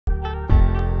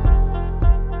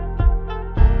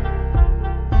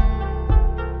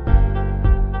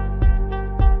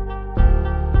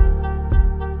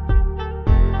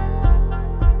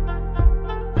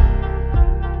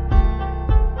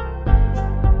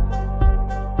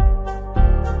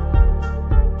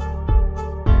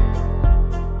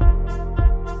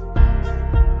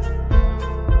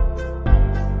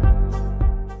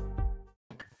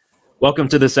Welcome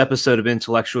to this episode of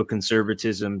Intellectual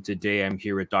Conservatism. Today I'm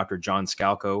here with Dr. John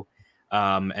Skalko,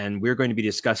 and we're going to be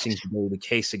discussing today the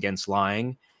case against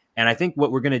lying. And I think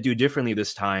what we're going to do differently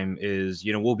this time is,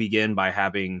 we'll begin by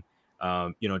having,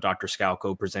 Dr.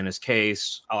 Skalko present his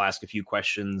case. I'll ask a few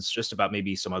questions just about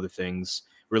maybe some other things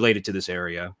related to this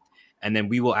area. And then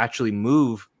we will actually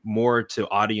move more to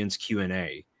audience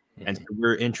Q&A. And so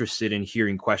we're interested in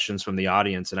hearing questions from the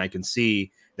audience, and I can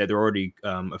see that there are already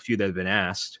a few that have been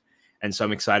asked. And so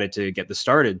I'm excited to get this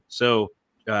started. So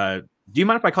do you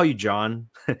mind if I call you John?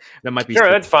 That might be sure.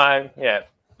 That's fine. Yeah.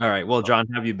 All right. Well, John,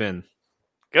 how have you been?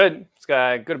 Good. It's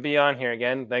good to be on here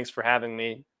again. Thanks for having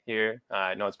me here.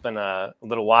 I know it's been a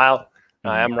little while.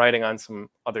 I am writing on some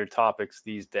other topics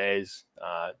these days.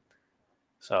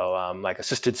 Like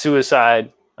assisted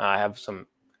suicide. I have some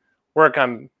work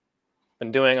I'm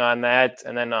been doing on that,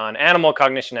 and then on animal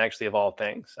cognition, actually, of all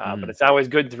things. But it's always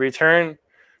good to return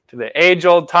to the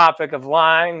age-old topic of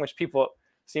lying, which people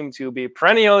seem to be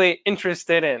perennially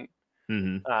interested in,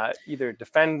 either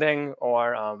defending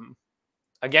or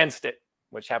against it,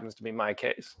 which happens to be my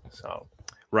case. So,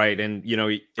 right, and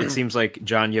it seems like,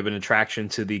 John, you have an attraction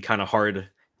to the kind of hard,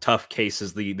 tough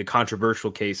cases, the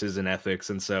controversial cases in ethics,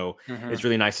 and so it's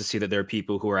really nice to see that there are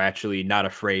people who are actually not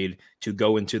afraid to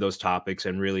go into those topics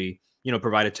and really,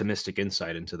 provide a Thomistic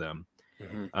insight into them.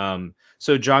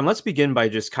 So, John, let's begin by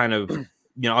just kind of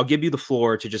I'll give you the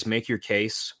floor to just make your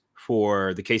case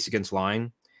for the case against lying.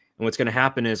 And what's going to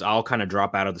happen is I'll kind of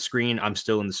drop out of the screen. I'm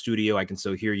still in the studio. I can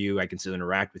still hear you. I can still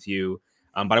interact with you.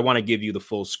 But I want to give you the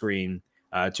full screen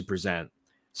to present.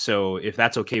 So if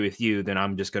that's okay with you, then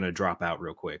I'm just going to drop out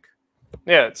real quick.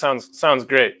 Yeah, it sounds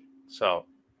great. So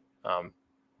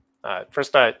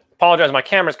first, I apologize. My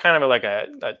camera's kind of like a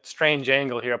strange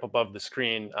angle here up above the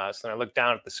screen. So when I look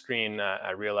down at the screen,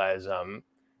 I realize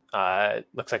it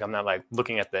looks like I'm not like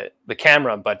looking at the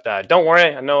camera, but don't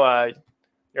worry. I know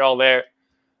you're all there.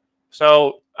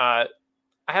 So I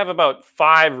have about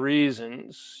 5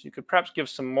 reasons. You could perhaps give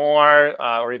some more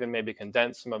or even maybe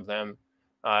condense some of them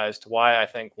as to why I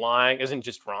think lying isn't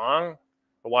just wrong,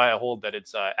 but why I hold that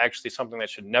it's actually something that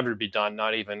should never be done,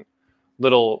 not even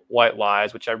little white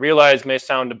lies, which I realize may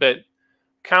sound a bit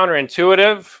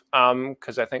counterintuitive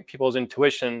because I think people's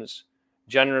intuitions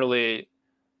generally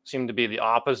seem to be the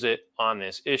opposite on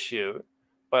this issue.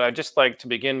 But I'd just like to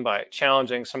begin by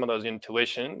challenging some of those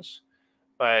intuitions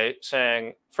by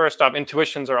saying, first off,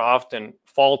 intuitions are often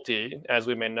faulty, as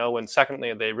we may know, and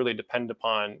secondly, they really depend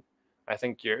upon, I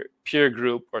think, your peer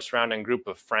group or surrounding group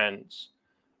of friends,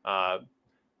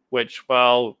 which,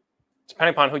 well,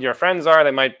 depending upon who your friends are,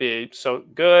 they might be so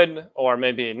good or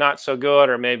maybe not so good,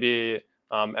 or maybe,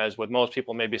 as with most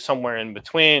people, maybe somewhere in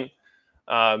between.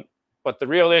 But the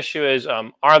real issue is,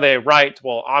 are they right?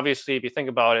 Well, obviously, if you think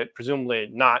about it,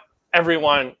 presumably not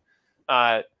everyone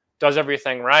does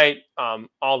everything right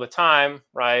all the time,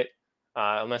 right?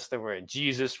 Unless they were a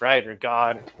Jesus, right, or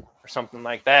God, or something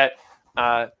like that.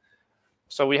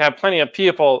 So we have plenty of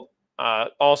people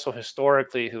also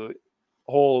historically who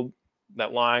hold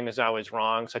that lying is always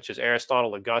wrong, such as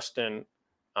Aristotle, Augustine,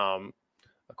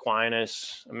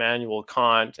 Aquinas, Immanuel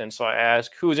Kant. And so I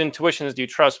ask, whose intuitions do you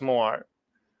trust more?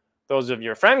 Those of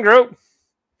your friend group,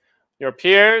 your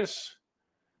peers,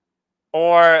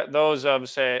 or those of,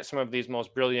 say, some of these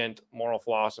most brilliant moral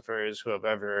philosophers who have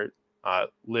ever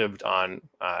lived on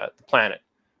the planet.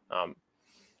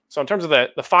 So in terms of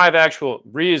the 5 actual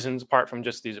reasons, apart from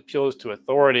just these appeals to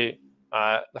authority,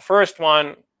 the first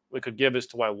one we could give as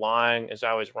to why lying is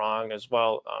always wrong as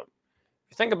well. If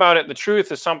you think about it, the truth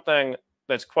is something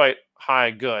that's quite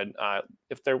high good.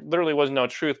 If there literally was no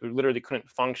truth, we literally couldn't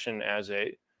function as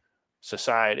a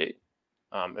society.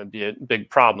 It'd be a big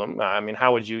problem. I mean,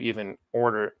 how would you even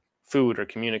order food or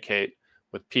communicate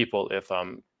with people if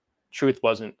truth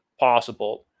wasn't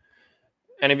possible?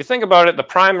 And if you think about it, the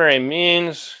primary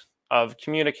means of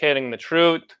communicating the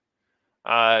truth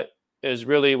is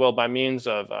really, well, by means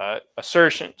of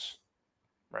assertions,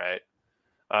 right?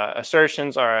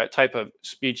 Assertions are a type of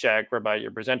speech act whereby you're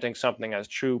presenting something as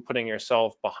true, putting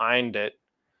yourself behind it.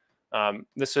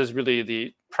 This is really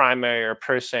the primary or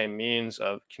per se means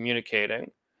of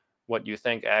communicating what you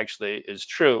think actually is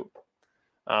true.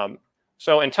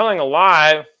 So in telling a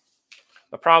lie,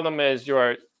 the problem is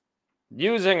you're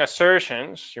using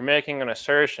assertions, you're making an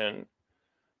assertion,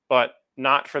 but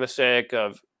not for the sake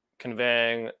of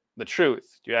conveying the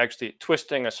truth. You're actually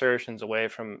twisting assertions away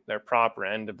from their proper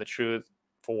end of the truth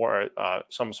for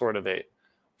some sort of a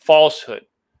falsehood,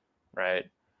 right?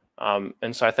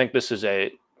 And so I think this is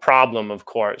a problem, of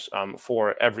course,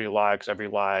 for every lie, because every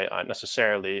lie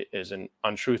necessarily is an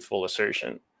untruthful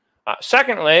assertion.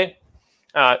 Secondly,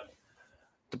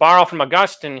 To borrow from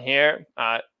Augustine here,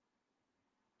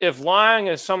 if lying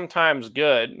is sometimes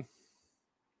good,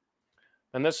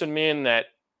 then this would mean that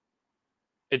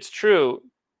it's true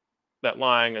that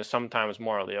lying is sometimes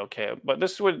morally okay. But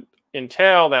this would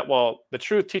entail that, well, the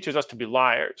truth teaches us to be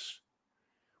liars.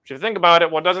 If you think about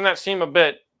it, well, doesn't that seem a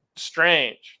bit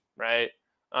strange, right?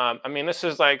 I mean, this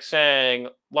is like saying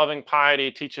loving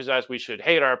piety teaches us we should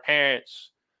hate our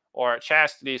parents, or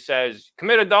chastity says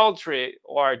commit adultery,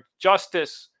 or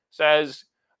justice says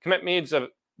commit deeds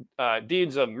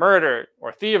of murder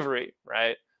or thievery,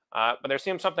 right? But there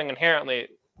seems something inherently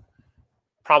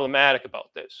problematic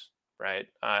about this, right?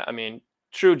 I mean,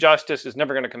 true justice is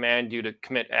never going to command you to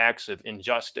commit acts of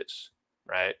injustice,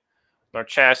 right? Nor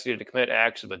chastity to commit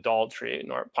acts of adultery,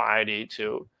 nor piety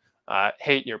to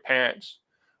hate your parents.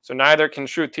 So neither can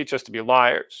truth teach us to be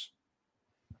liars.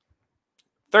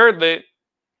 Thirdly,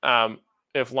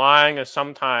 if lying is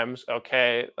sometimes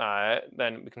okay,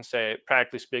 then we can say,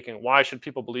 practically speaking, why should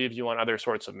people believe you on other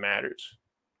sorts of matters,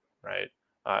 right?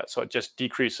 So it just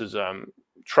decreases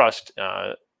trust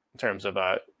in terms of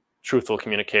truthful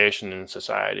communication in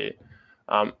society.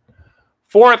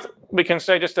 Fourth, we can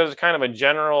say, just as kind of a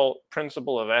general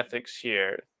principle of ethics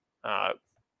here,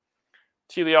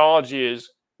 teleology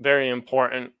is very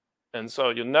important. And so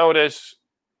you'll notice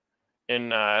in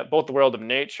both the world of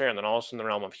nature and then also in the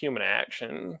realm of human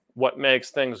action, what makes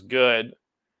things good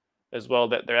is, well,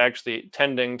 that they're actually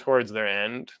tending towards their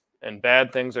end, and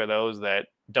bad things are those that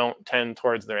don't tend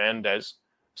towards their end as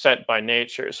set by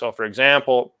nature. So, for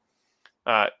example,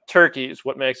 turkeys,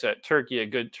 what makes a turkey a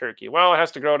good turkey? Well, it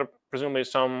has to grow to presumably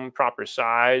some proper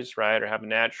size, right, or have a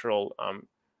natural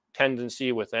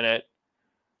tendency within it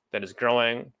that is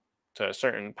growing to a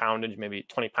certain poundage, maybe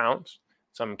 20 pounds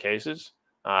in some cases.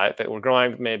 If it were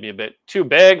growing maybe a bit too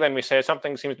big, then we say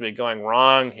something seems to be going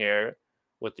wrong here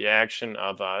with the action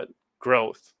of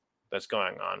growth that's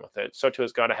going on with it. So too,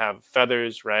 it's got to have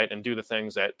feathers, right, and do the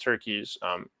things that turkeys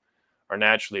are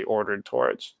naturally ordered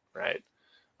towards, right,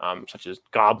 such as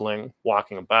gobbling,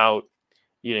 walking about,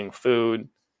 eating food,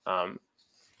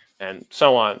 and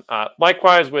so on.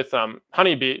 Likewise with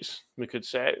honeybees, we could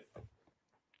say.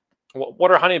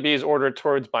 What are honeybees ordered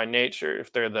towards by nature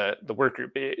if they're the worker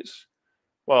bees?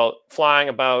 Well, flying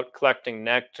about, collecting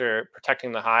nectar,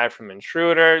 protecting the hive from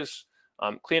intruders,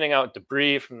 cleaning out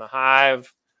debris from the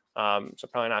hive. So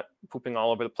probably not pooping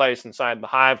all over the place inside the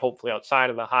hive, hopefully outside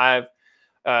of the hive.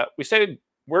 We say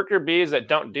worker bees that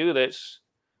don't do this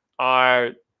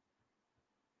are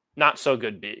not so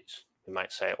good bees, we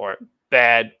might say, or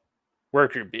bad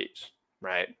worker bees,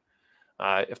 right?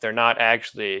 If they're not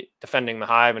actually defending the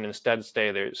hive and instead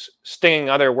stay there's stinging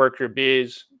other worker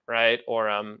bees, right? Or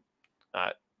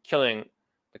killing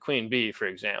the queen bee, for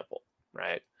example,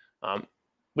 right?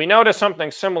 We notice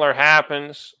something similar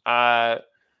happens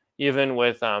even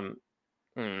with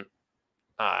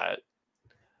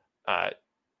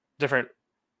different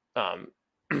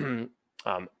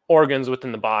organs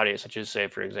within the body, such as, say,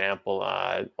 for example,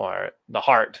 or the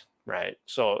heart, right?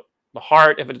 So the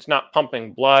heart, if it's not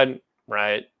pumping blood,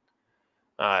 right,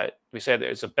 we say that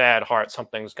it's a bad heart,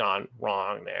 something's gone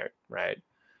wrong there, right?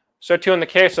 So too, in the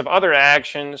case of other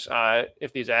actions,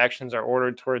 if these actions are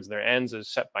ordered towards their ends as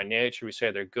set by nature, we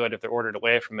say they're good. If they're ordered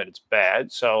away from it, it's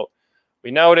bad. So we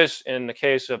notice in the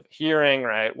case of hearing,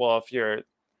 right, well, if you're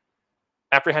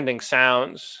apprehending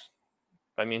sounds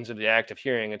by means of the act of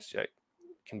hearing, it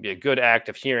can be a good act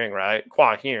of hearing, right,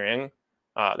 qua hearing.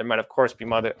 There might, of course, be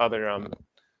there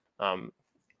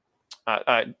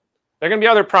can be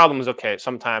other problems, okay,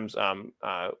 sometimes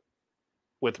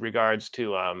with regards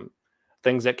to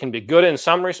things that can be good in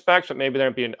some respects, but maybe there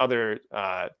might be in other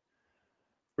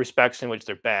respects in which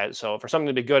they're bad. So for something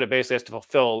to be good, it basically has to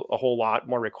fulfill a whole lot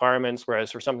more requirements,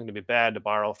 whereas for something to be bad, to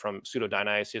borrow from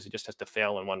Pseudo-Dionysius, it just has to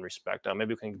fail in one respect.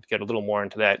 Maybe we can get a little more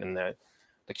into that in the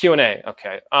Q&A.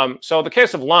 Okay. So the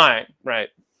case of lying, right?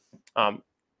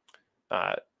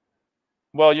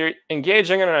 Well, you're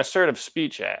engaging in an assertive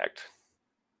speech act,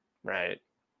 right?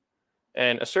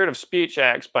 And assertive speech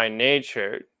acts by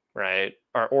nature, right,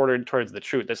 are ordered towards the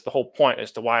truth. That's the whole point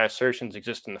as to why assertions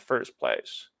exist in the first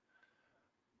place.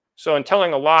 So in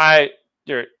telling a lie,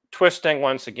 you're twisting,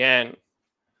 once again,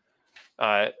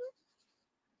 the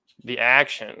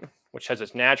action, which has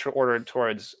its natural order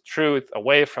towards truth,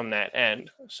 away from that end.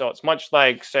 So it's much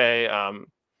like, say,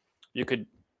 you could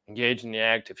engage in the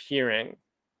act of hearing,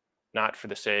 not for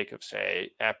the sake of,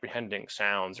 say, apprehending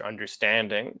sounds or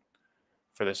understanding,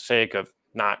 for the sake of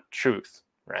not truth,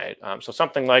 right? So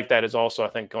something like that is also, I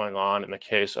think, going on in the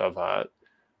case of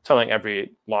telling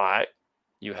every lie.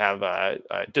 You have a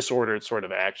disordered sort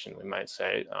of action, we might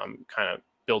say, kind of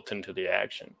built into the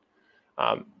action.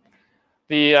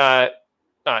 The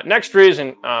next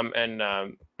reason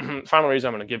and final reason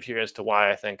I'm going to give here as to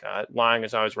why I think lying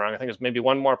is always wrong, I think is maybe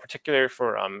one more particular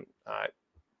for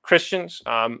Christians,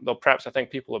 though perhaps I think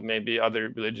people of maybe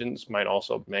other religions might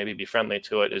also maybe be friendly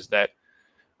to it, is that,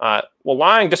 well,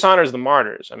 lying dishonors the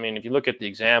martyrs. I mean, if you look at the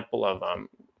example of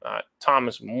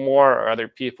Thomas More or other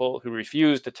people who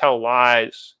refused to tell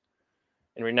lies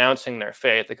in renouncing their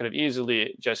faith, they could have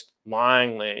easily just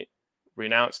lyingly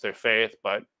renounced their faith,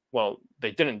 but, well,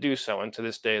 they didn't do so. And to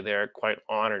this day, they're quite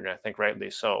honored, and I think rightly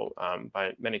so,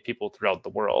 by many people throughout the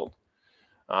world.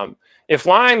 If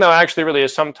lying, though, actually really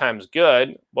is sometimes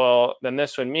good, well, then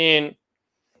this would mean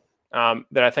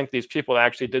that I think these people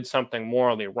actually did something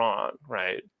morally wrong,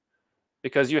 right?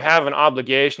 Because you have an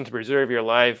obligation to preserve your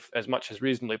life as much as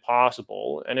reasonably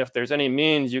possible. And if there's any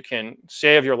means you can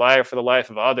save your life for the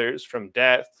life of others from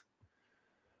death,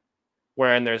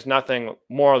 wherein there's nothing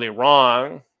morally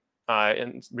wrong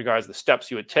in regards to the steps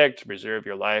you would take to preserve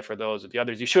your life or those of the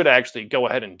others, you should actually go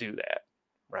ahead and do that,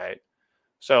 right?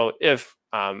 So if,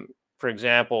 for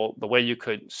example, the way you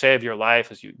could save your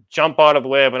life is you jump out of the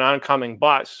way of an oncoming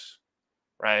bus,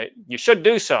 right? You should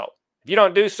do so. If you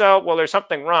don't do so, well, there's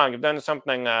something wrong. You've done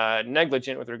something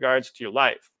negligent with regards to your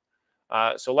life.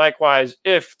 So likewise,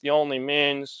 if the only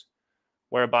means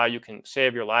whereby you can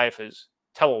save your life is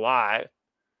tell a lie,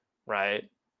 right?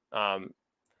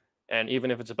 And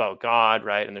even if it's about God,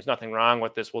 right, and there's nothing wrong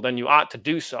with this, well, then you ought to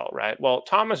do so, right? Well,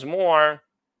 Thomas More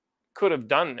could have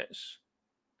done this,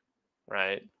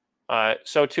 right?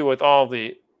 So too with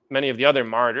many of the other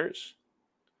martyrs.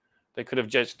 They could have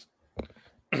just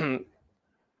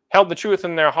held the truth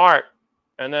in their heart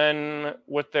and then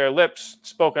with their lips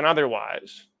spoken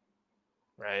otherwise,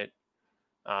 right?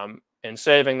 In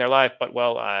saving their life, but,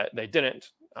 well, they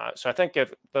didn't. So I think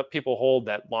if the people hold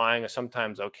that lying is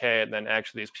sometimes okay, then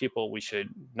actually these people we should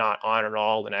not honor at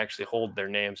all and actually hold their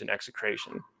names in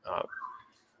execration.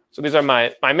 So these are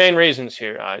my main reasons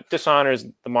here. Dishonors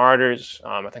the martyrs.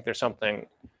 I think there's something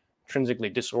intrinsically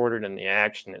disordered in the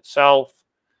action itself.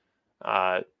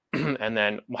 And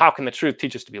then how can the truth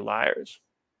teach us to be liars?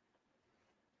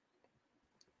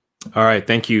 All right.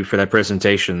 Thank you for that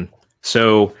presentation.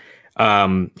 So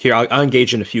here, I'll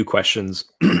engage in a few questions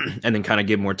and then kind of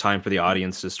give more time for the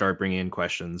audience to start bringing in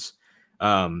questions.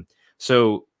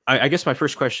 So I guess my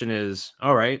first question is,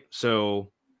 all right,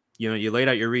 so, you laid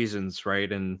out your reasons,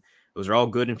 right? And those are all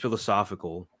good and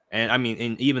philosophical. And I mean,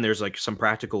 and even there's like some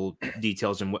practical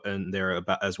details in there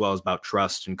about, as well as about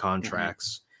trust and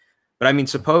contracts. Mm-hmm. But I mean,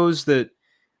 suppose that,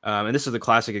 and this is the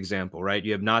classic example, right?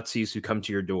 You have Nazis who come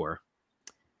to your door.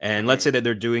 And let's say that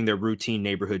they're doing their routine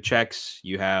neighborhood checks.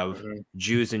 You have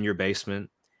Jews in your basement.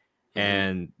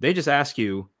 And they just ask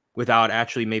you, without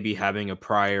actually maybe having a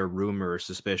prior rumor or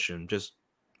suspicion, just,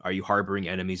 are you harboring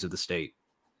enemies of the state?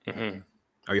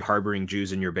 Are you harboring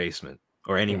Jews in your basement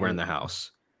or anywhere in the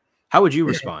house? How would you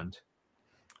respond?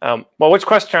 Well, which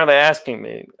question are they asking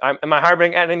me? Am I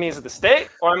harboring enemies of the state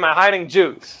or am I hiding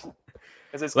Jews?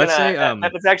 Because it's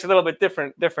it's actually a little bit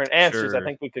different answers. Sure. I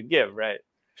think we could give, right?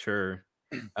 Sure.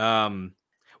 Well,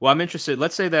 I'm interested.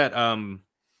 Let's say that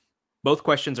both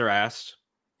questions are asked,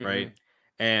 right?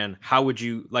 And how would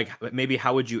you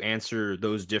how would you answer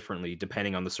those differently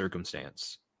depending on the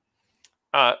circumstance?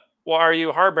 Well, are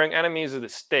you harboring enemies of the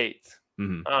state?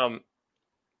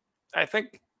 I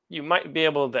think you might be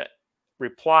able to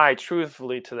reply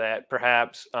truthfully to that,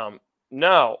 perhaps.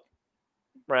 No,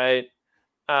 right?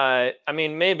 I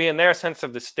mean, maybe in their sense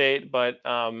of the state, but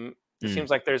it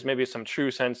seems like there's maybe some true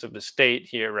sense of the state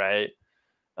here, right?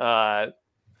 That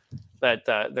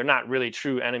they're not really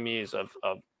true enemies of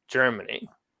Germany,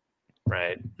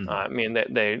 right? I mean,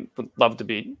 they would love to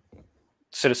be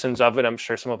citizens of it. I'm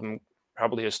sure some of them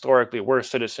probably historically were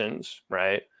citizens,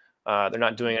 right? They're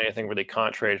not doing anything really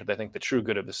contrary to, I think, the true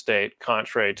good of the state,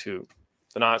 contrary to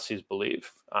the Nazis'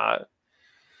 belief.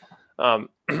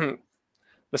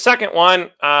 The second one,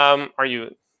 are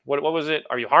you, what was it?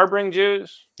 Are you harboring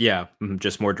Jews? Yeah,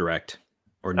 just more direct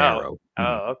or narrow.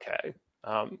 Oh, okay.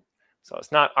 So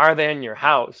it's not, are they in your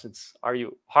house? It's, are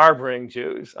you harboring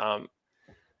Jews?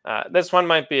 This one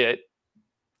might be a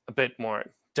bit more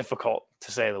difficult,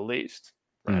 to say the least,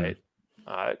 right?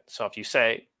 So if you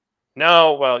say,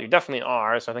 no, well, you definitely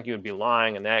are. So I think you would be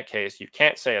lying in that case. You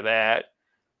can't say that.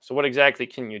 So what exactly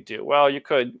can you do? Well, you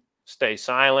could stay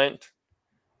silent.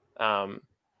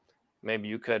 Maybe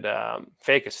you could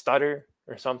fake a stutter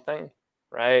or something,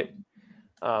 right?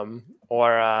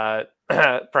 Or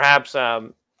perhaps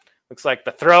looks like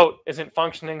the throat isn't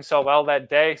functioning so well that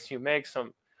day. So you make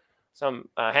some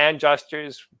hand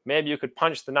gestures. Maybe you could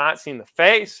punch the Nazi in the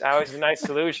face. Always a nice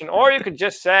solution. Or you could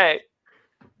just say,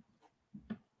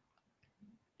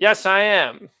 Yes, I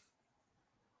am.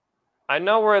 I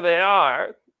know where they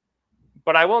are,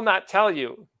 but I will not tell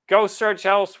you. Go search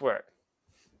elsewhere.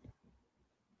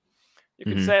 You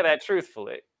could say that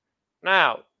truthfully.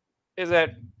 Now, is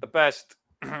it the best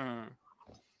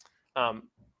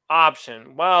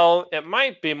option? Well, it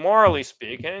might be morally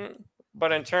speaking,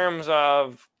 but in terms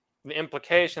of the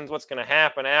implications, what's going to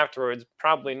happen afterwards,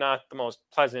 probably not the most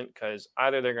pleasant, because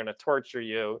either they're going to torture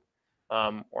you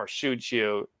or shoot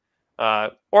you,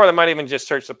 or they might even just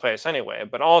search the place anyway.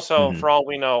 But also, for all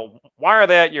we know, why are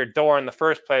they at your door in the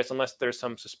first place unless there's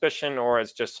some suspicion or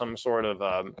it's just some sort of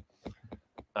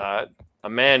a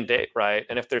mandate, right?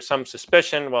 And if there's some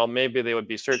suspicion, well, maybe they would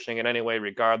be searching it anyway,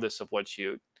 regardless of what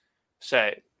you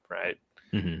say, right?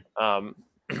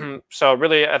 So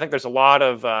really, I think there's a lot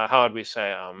of how would we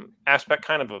say aspect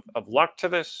kind of luck to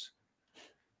this,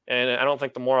 and I don't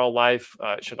think the moral life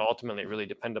should ultimately really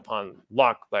depend upon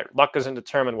luck. Like luck doesn't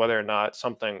determine whether or not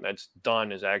something that's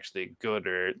done is actually good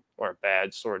or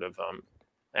bad sort of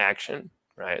action,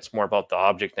 right? It's more about the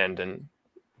object end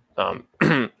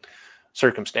and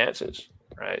circumstances,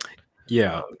 right?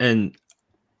 Yeah, and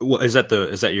is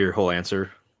that your whole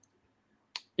answer?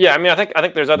 Yeah, I mean, I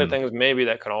think there's other things maybe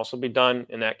that could also be done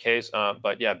in that case,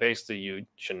 but yeah, basically you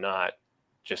should not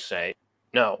just say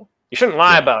no. You shouldn't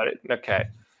lie about it. Okay,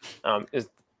 is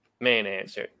the main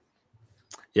answer.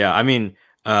 Yeah, I mean,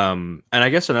 and I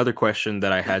guess another question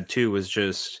that I had too was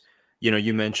just,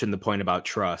 you mentioned the point about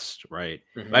trust, right?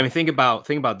 I mean, think about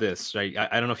this, right?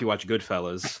 I don't know if you watch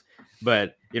Goodfellas,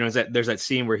 but there's that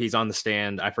scene where he's on the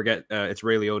stand. I forget, it's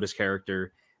Ray Liotta's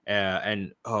character,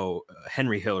 and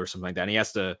Henry Hill or something like that. And he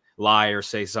has to lie or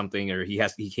say something, or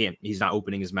he's not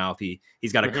opening his mouth.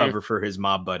 He's got to cover for his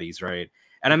mob buddies, right?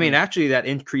 And I mean, actually, that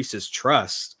increases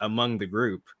trust among the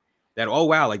group. That, oh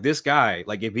wow, like this guy,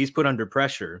 like if he's put under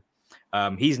pressure,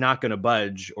 he's not going to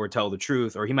budge or tell the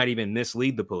truth, or he might even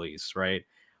mislead the police, right?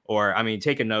 Or I mean,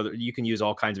 you can use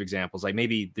all kinds of examples. Like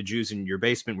maybe the Jews in your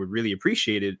basement would really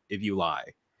appreciate it if you lie,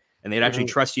 and they'd actually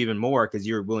trust you even more because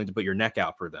you're willing to put your neck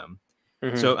out for them.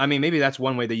 So I mean, maybe that's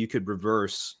one way that you could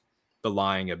reverse the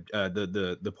lying of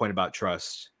the point about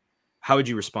trust. How would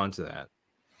you respond to that?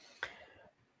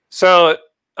 So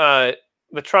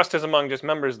the trust is among just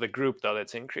members of the group, though,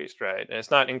 that's increased, right? And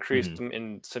it's not increased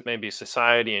in maybe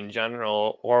society in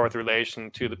general or with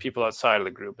relation to the people outside of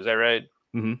the group. Is that right?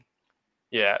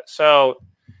 Yeah. So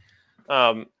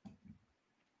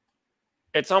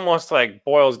it's almost like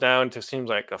boils down to seems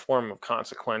like a form of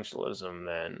consequentialism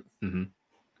then.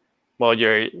 Well,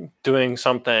 you're doing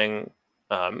something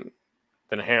that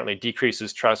inherently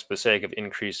decreases trust for the sake of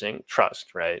increasing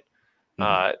trust, right?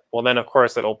 Well, then, of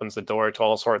course, that opens the door to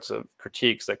all sorts of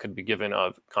critiques that could be given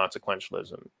of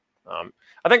consequentialism. I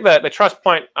think that the trust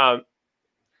point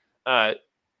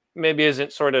maybe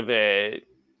isn't sort of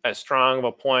as strong of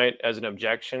a point as an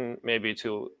objection maybe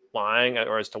to lying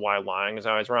or as to why lying is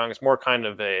always wrong. It's more kind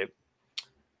of a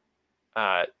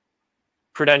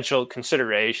prudential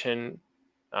consideration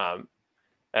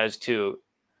as to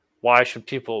why should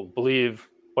people believe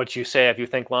what you say if you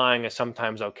think lying is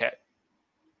sometimes okay.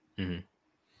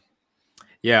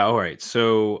 Yeah, all right.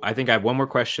 So I think I have one more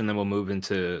question, then we'll move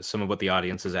into some of what the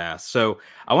audience has asked. So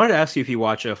I wanted to ask you if you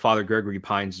watch Father Gregory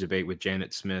Pine's debate with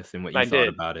Janet Smith and what you thought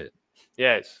about it.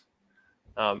 Yes.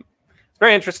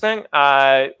 Very interesting.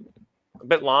 A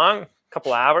bit long, a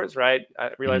couple hours, right?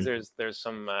 I realize there's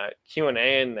some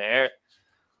Q&A in there.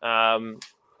 I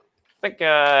think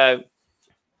Father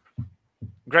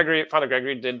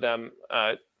Gregory did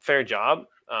a fair job.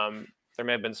 There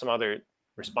may have been some other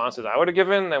responses I would have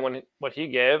given than what he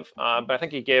gave, but I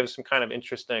think he gave some kind of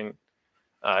interesting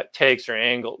takes or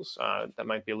angles that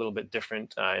might be a little bit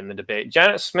different in the debate.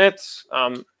 Janet Smith's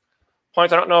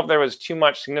points, I don't know if there was too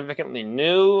much significantly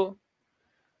new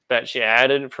that she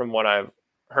added from what I've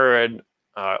heard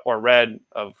or read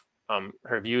of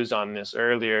her views on this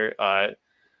earlier.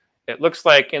 It looks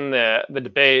like in the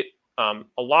debate, a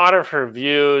lot of her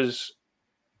views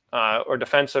or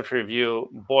defense of her view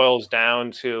boils down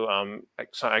to,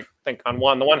 so I think on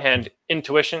the one hand,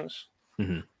 intuitions,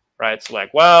 right? It's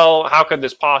like, well, how could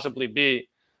this possibly be?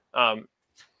 How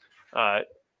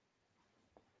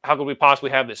could we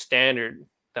possibly have this standard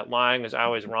that lying is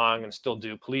always wrong and still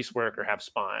do police work or have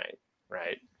spying,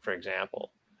 right? For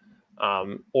example.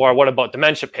 Or what about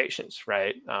dementia patients,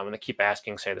 right? And they keep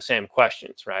asking, say, the same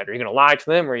questions, right? Are you going to lie to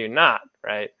them or are you not,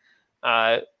 right?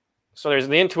 So there's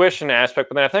the intuition aspect,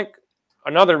 but then I think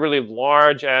another really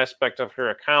large aspect of her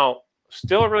account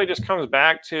still really just comes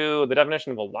back to the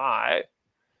definition of a lie.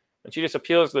 And she just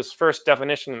appeals to this first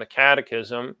definition in the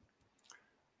Catechism,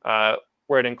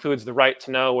 where it includes the right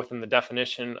to know within the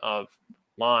definition of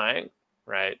lying,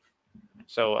 right?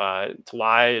 So to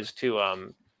lie is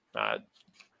to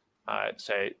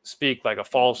say speak like a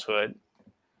falsehood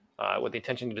with the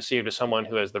intention to deceive to someone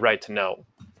who has the right to know,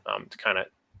 to kind of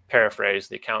paraphrase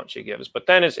the account she gives. But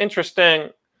then it's interesting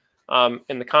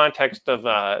in the context of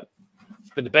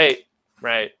the debate,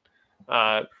 right?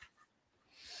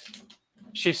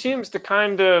 She seems to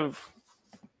kind of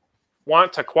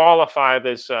want to qualify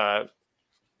this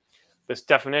this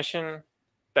definition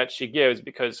that she gives,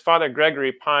 because Father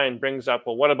Gregory Pine brings up,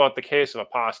 well, what about the case of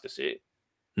apostasy?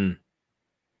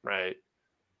 Right?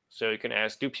 So you can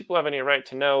ask, do people have any right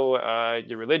to know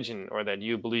your religion or that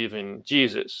you believe in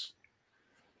Jesus?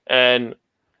 And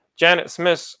Janet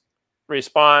Smith's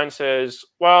response is,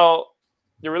 well,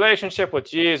 your relationship with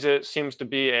Jesus seems to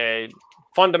be a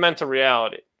fundamental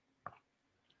reality.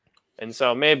 And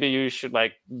so maybe you should,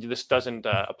 like, this doesn't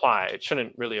apply. It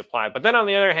shouldn't really apply. But then on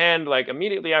the other hand, like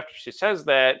immediately after she says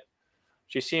that,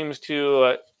 she seems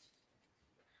to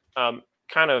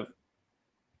kind of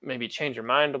maybe change her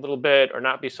mind a little bit or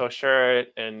not be so sure,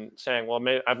 and saying, well,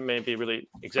 I've maybe really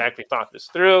exactly thought this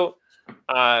through.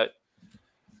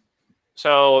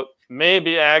 So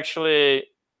maybe actually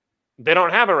they don't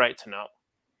have a right to know.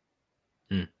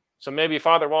 So maybe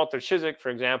Father Walter Chiswick, for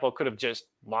example, could have just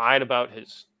lied about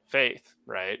his faith,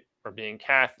 right? Or being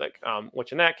Catholic,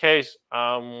 which in that case,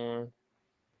 if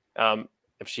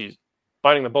she's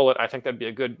biting the bullet, I think that'd be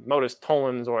a good modus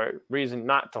tollens or reason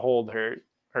not to hold her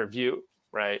view,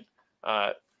 right?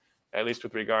 At least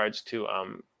with regards to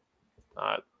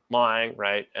lying,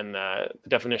 right? And the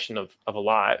definition of a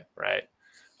lie, right?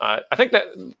 I think that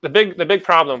the big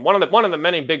problem, one of the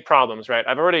many big problems, right?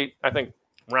 I've already, I think,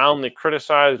 roundly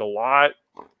criticized a lot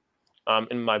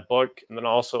in my book, and then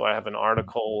also I have an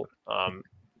article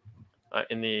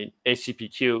in the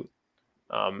ACPQ.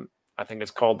 I think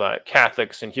it's called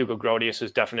Catholics and Hugo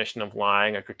Grotius's Definition of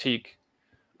Lying, a critique.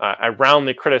 I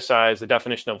roundly criticize the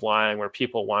definition of lying, where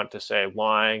people want to say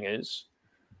lying is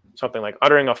something like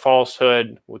uttering a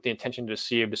falsehood with the intention to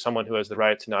deceive to someone who has the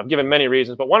right to know. I've given many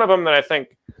reasons, but one of them that I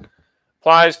think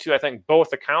applies to, I think,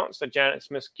 both accounts that Janet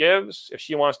Smith gives, if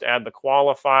she wants to add the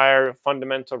qualifier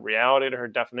fundamental reality to her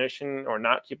definition or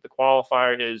not keep the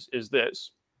qualifier, is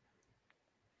this: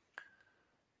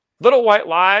 little white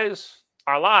lies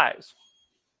are lies,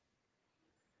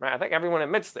 right? I think everyone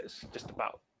admits this, just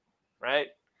about, right?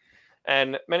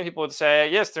 And many people would say,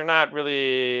 yes, they're not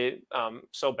really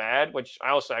so bad, which I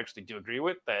also actually do agree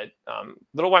with, that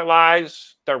little white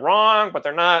lies, they're wrong, but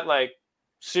they're not like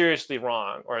seriously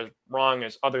wrong, or as wrong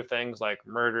as other things like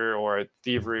murder or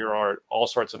thievery or all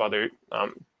sorts of other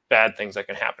bad things that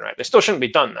can happen, right? They still shouldn't be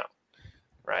done, though,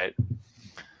 right?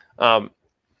 The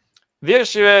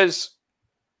issue is,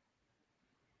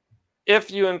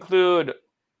 if you include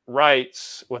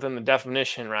rights within the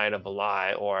definition, right, of a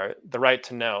lie, or the right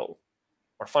to know,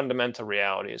 or fundamental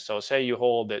realities. So say you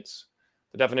hold it's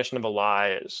the definition of a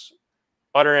lie is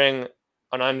uttering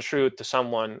an untruth to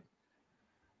someone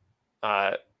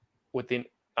uttering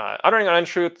an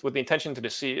untruth with the intention to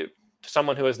deceive to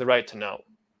someone who has the right to know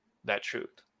that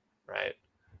truth, right?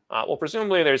 Well,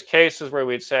 presumably there's cases where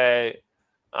we'd say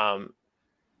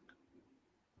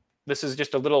this is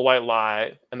just a little white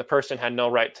lie and the person had no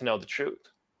right to know the truth,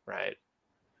 right?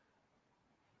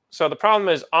 So the problem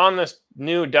is, on this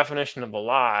new definition of a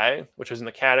lie, which was in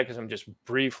the Catechism just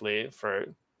briefly for a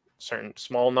certain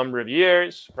small number of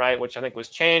years, right, which I think was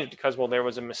changed because, well, there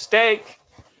was a mistake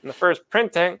in the first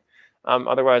printing.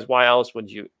 Otherwise, why else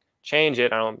would you change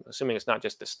it? I'm assuming it's not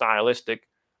just a stylistic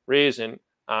reason.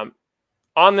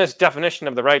 On this definition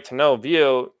of the right to know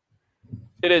view,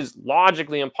 it is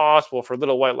logically impossible for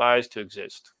little white lies to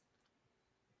exist.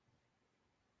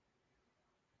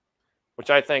 Which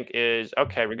I think is,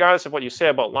 okay, regardless of what you say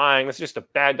about lying, this is just a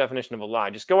bad definition of a lie.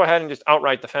 Just go ahead and just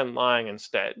outright defend lying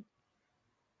instead.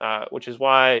 Which is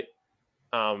why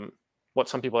what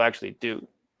some people actually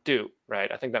do,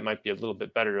 right? I think that might be a little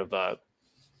bit better of a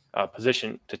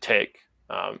position to take.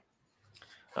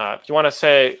 If you want to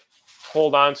say,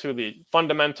 hold on to the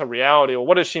fundamental reality, well,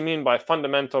 what does she mean by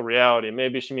fundamental reality?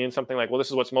 Maybe she means something like, well, this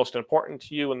is what's most important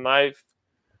to you in life.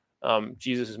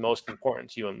 Jesus is most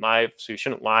important to you in life, so you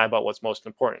shouldn't lie about what's most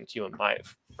important to you in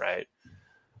life, right?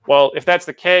 Well, if that's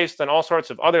the case, then all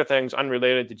sorts of other things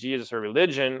unrelated to Jesus or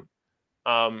religion,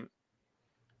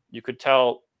 you could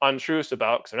tell untruths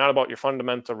about, because they're not about your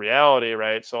fundamental reality,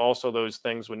 right? So also those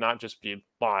things would not just be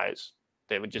lies.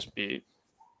 They would just be,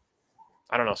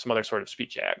 I don't know, some other sort of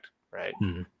speech act, right?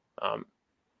 Mm-hmm.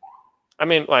 I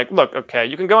mean, like, look, okay,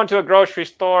 you can go into a grocery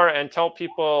store and tell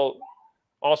people,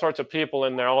 all sorts of people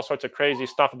in there, all sorts of crazy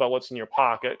stuff about what's in your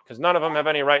pocket, because none of them have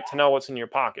any right to know what's in your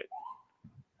pocket,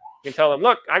 You can tell them,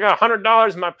 look, I got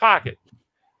 $100 in my pocket.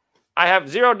 I have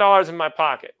 $0 in my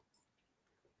pocket.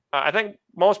 I think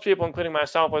most people, including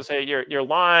myself, would say you're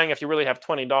lying if you really have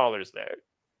 $20 there.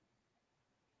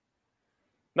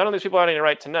 None of these people have any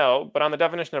right to know, but on the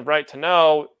definition of right to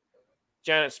know,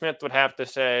 Janet Smith would have to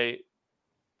say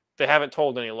they haven't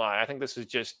told any lie. I think this is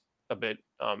just a bit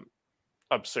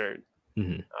absurd,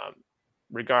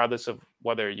 regardless of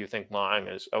whether you think lying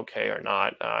is okay or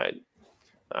not.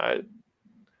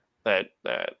 That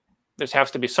there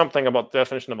has to be something about the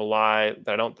definition of a lie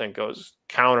that I don't think goes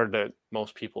counter to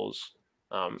most people's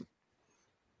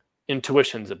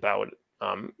intuitions about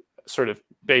sort of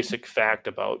basic fact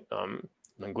about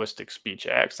linguistic speech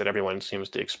acts that everyone seems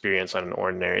to experience on an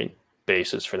ordinary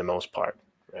basis for the most part,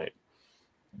 right?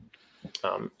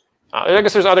 I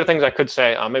guess there's other things I could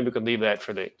say. Maybe we could leave that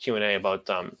for the Q&A about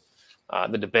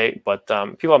the debate, but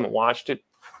if people haven't watched it,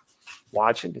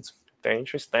 watch it. It's very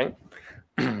interesting.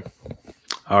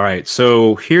 All right,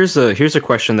 so here's a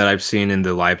question that I've seen in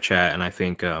the live chat, and I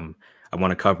think I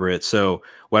want to cover it. So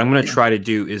what I'm going to try to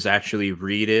do is actually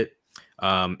read it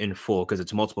in full, because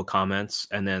it's multiple comments,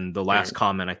 and then the last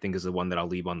comment I think is the one that I'll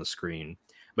leave on the screen.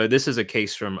 But this is a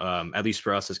case from at least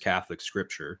for us as Catholic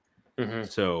scripture.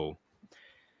 So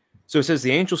it says,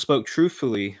 the angel spoke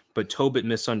truthfully, but Tobit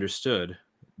misunderstood.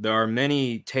 There are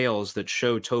many tales that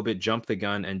show Tobit jumped the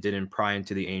gun and didn't pry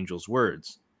into the angel's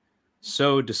words.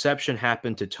 So deception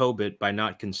happened to Tobit by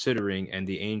not considering, and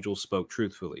the angel spoke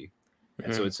truthfully.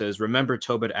 And so it says, remember,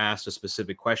 Tobit asked a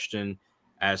specific question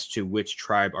as to which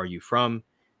tribe are you from.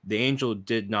 The angel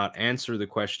did not answer the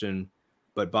question,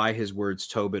 but by his words,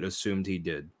 Tobit assumed he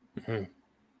did.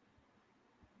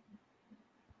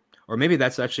 Or maybe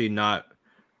that's actually not.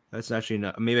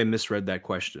 Maybe I misread that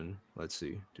question. Let's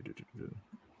see.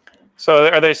 So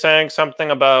are they saying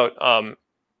something about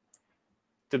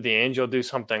did the angel do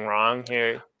something wrong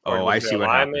here? Or I see what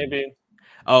happened. Maybe.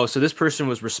 Oh, so this person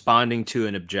was responding to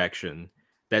an objection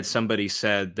that somebody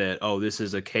said that, oh, this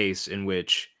is a case in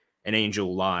which an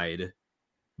angel lied,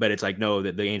 but it's like, no,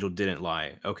 that the angel didn't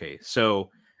lie. Okay, so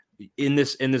in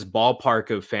this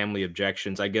ballpark of family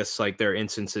objections, I guess like there are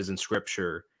instances in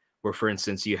scripture where, for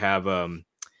instance, you have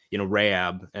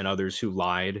Rahab and others who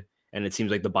lied, and it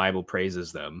seems like the Bible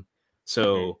praises them.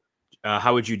 So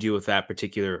how would you deal with that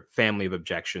particular family of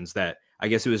objections? That I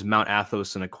guess it was Mount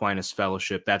Athos and Aquinas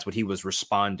Fellowship. That's what he was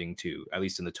responding to, at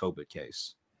least in the Tobit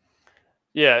case.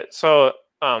 Yeah. So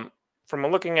from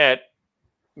looking at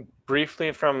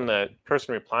briefly from the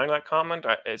person replying to that comment,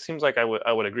 it seems like I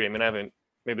would agree. I mean,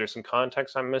 maybe there's some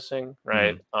context I'm missing,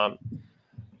 right?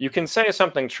 You can say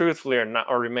something truthfully or not,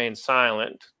 or remain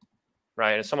silent,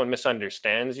 right? If someone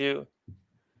misunderstands you,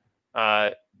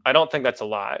 I don't think that's a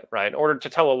lie, right? In order to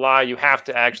tell a lie, you have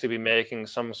to actually be making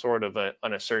some sort of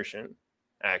an assertion,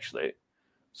 actually.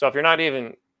 So if you're not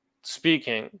even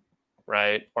speaking,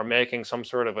 right, or making some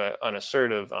sort of an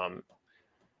assertive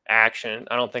action,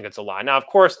 I don't think it's a lie. Now, of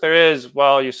course, there is,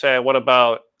 well, you say, what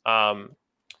about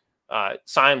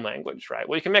sign language, right?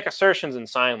 Well, you can make assertions in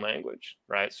sign language,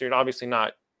 right? So you're obviously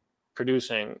not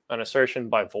producing an assertion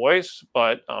by voice,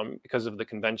 but because of the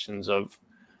conventions of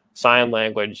sign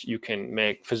language, you can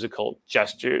make physical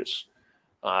gestures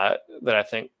that I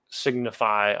think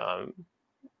signify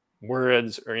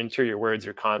words or interior words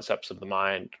or concepts of the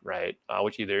mind, right?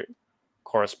 Which either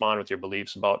correspond with your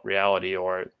beliefs about reality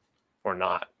or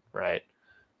not, right?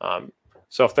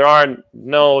 So if there are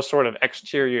no sort of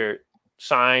exterior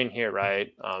sign here,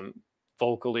 right,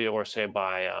 vocally or say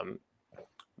by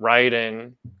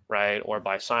writing, right, or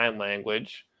by sign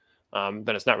language, then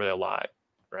it's not really a lie,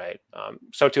 right?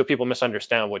 So too, people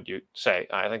misunderstand what you say.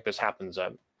 I think this happens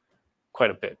quite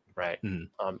a bit, right?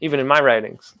 Even in my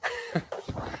writings,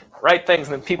 write things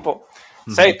and then people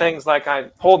say things like, I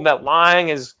hold that lying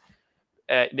is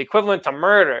the equivalent to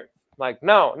murder. Like,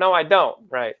 no, I don't,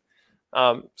 right?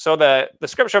 So the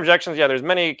scripture objections, yeah, there's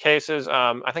many cases.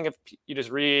 I think if you just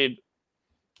read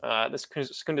this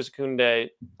Secunda Secundae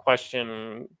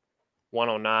question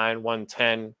 109,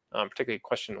 110, particularly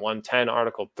question 110,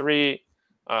 Article 3,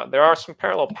 there are some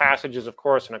parallel passages, of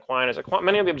course, in Aquinas.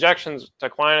 Many of the objections to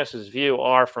Aquinas' view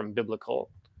are from biblical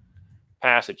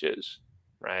passages,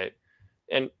 right?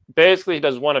 And basically, he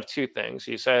does one of two things.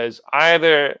 He says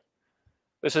either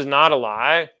this is not a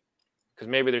lie, because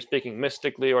maybe they're speaking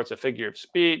mystically, or it's a figure of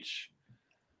speech,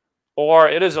 or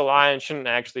it is a lie and shouldn't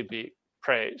actually be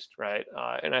praised, right?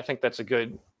 And I think that's a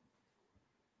good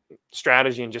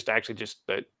strategy and just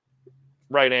the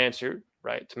right answer,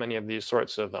 right, to many of these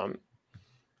sorts of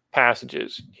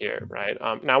passages here, right?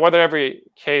 Now, whether every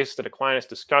case that Aquinas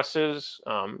discusses,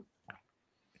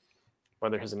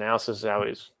 whether his analysis is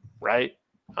always right,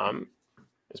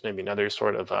 is maybe another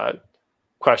sort of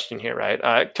question here, right?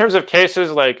 In terms of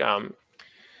cases like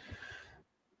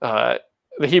the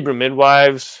Hebrew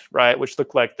midwives, right, which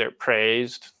look like they're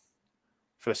praised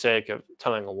for the sake of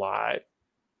telling a lie.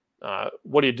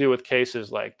 What do you do with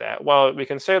cases like that? Well, we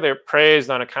can say they're praised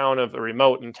on account of a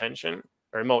remote intention,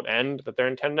 a remote end that they're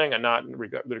intending, and not in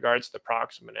regards to the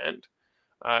proximate end.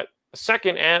 The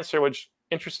second answer, which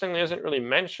interestingly isn't really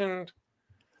mentioned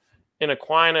in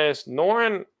Aquinas, nor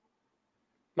in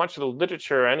much of the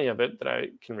literature or any of it that I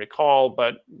can recall,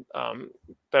 but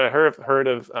that I heard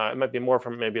of, it might be more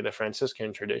from maybe the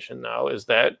Franciscan tradition now, is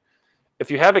that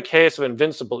if you have a case of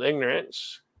invincible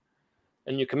ignorance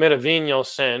and you commit a venial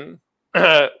sin,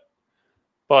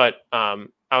 but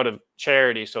out of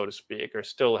charity, so to speak, or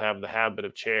still have the habit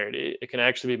of charity, it can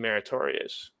actually be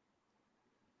meritorious.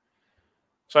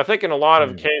 So I think in a lot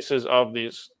of cases of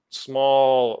these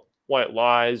small white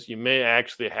lies, you may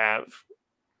actually have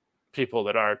people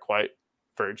that are quite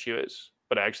virtuous,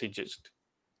 but actually just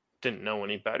didn't know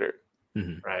any better,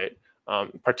 right?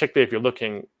 Particularly if you're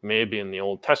looking maybe in the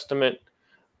Old Testament,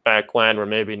 back when, where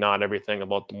maybe not everything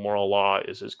about the moral law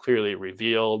is as clearly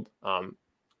revealed,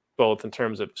 both in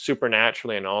terms of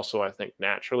supernaturally and also, I think,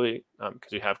 naturally,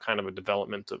 because you have kind of a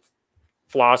development of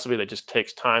philosophy that just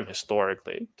takes time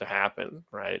historically to happen,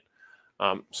 right?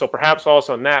 So perhaps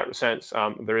also in that sense,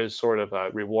 there is sort of a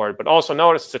reward, but also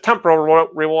notice it's a temporal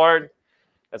reward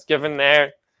that's given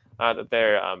there, that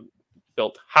they're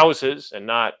built houses and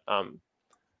not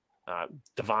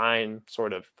divine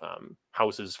sort of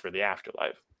houses for the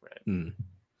afterlife, right?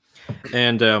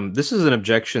 And this is an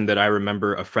objection that I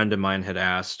remember a friend of mine had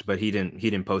asked, but he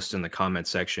didn't post in the comment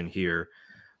section here.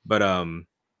 But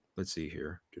let's see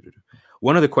here.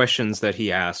 One of the questions that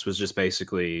he asked was just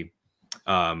basically,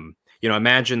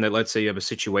 imagine that, let's say you have a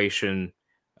situation,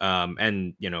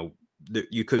 and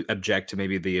you could object to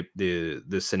maybe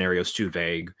the scenario's too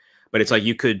vague, but it's like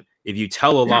you could, if you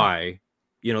tell a lie,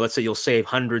 let's say you'll save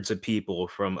hundreds of people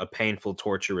from a painful,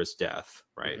 torturous death,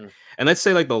 right? And let's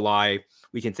say like the lie,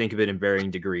 we can think of it in varying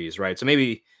degrees, right? So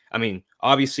maybe,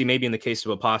 obviously, maybe in the case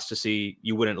of apostasy,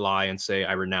 you wouldn't lie and say,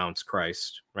 I renounce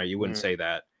Christ, right? You wouldn't say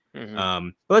that.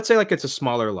 But let's say like it's a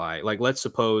smaller lie. Like, let's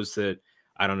suppose that,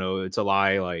 I don't know, it's a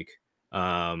lie like,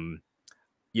 I'm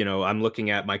looking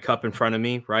at my cup in front of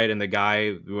me, right? And the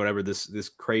guy, whatever, this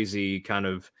crazy kind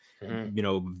of,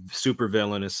 super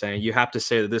villain is saying, you have to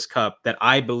say that this cup, that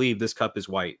I believe this cup is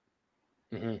white.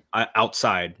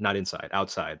 Outside, not inside,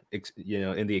 outside,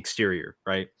 in the exterior,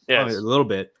 right? Yes. A little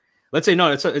bit. Let's say no.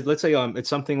 Let's say it's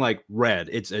something like red.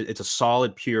 It's a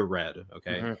solid, pure red.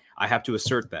 Okay, I have to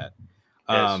assert that.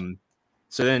 Yes.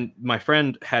 So then my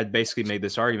friend had basically made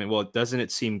this argument. Well, doesn't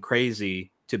it seem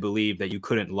crazy to believe that you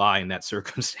couldn't lie in that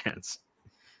circumstance?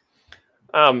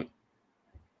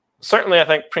 Certainly, I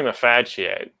think prima facie,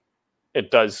 it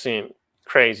does seem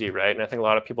crazy, right? And I think a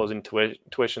lot of people's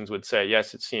intuitions would say,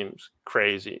 yes, it seems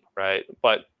crazy, right?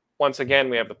 But once again,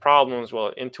 we have the problems.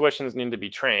 Well, intuitions need to be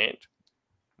trained,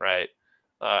 right?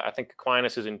 I think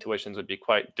Aquinas's intuitions would be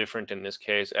quite different in this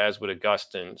case, as would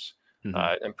Augustine's,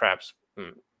 and perhaps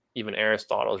even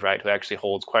Aristotle's, right, who actually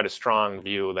holds quite a strong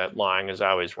view that lying is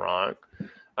always wrong.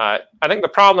 I think the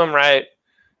problem, right,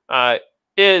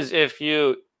 is if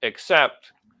you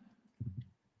accept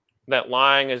that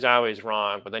lying is always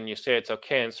wrong, but then you say it's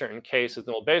okay in certain cases,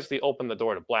 then we'll basically open the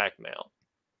door to blackmail,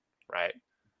 right?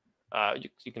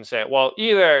 You can say, well,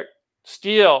 either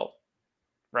steal,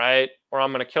 right, or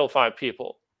I'm going to kill 5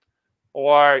 people,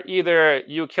 or either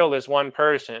you kill this one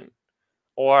person,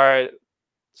 or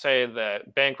say the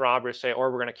bank robbers say, or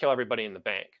we're going to kill everybody in the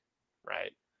bank,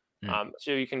 right?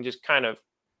 So you can just kind of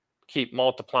keep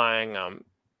multiplying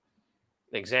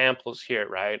examples here,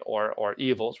 right, or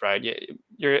evils, right?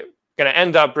 You're going to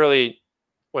end up really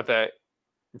with a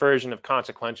version of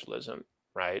consequentialism,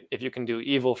 right? If you can do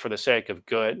evil for the sake of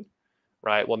good,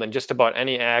 right, well, then just about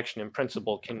any action in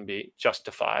principle can be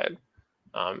justified.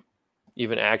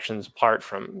 Even actions apart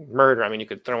from murder. I mean, you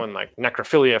could throw in like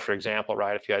necrophilia, for example,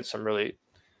 right? If you had some really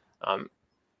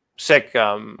sick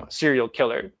serial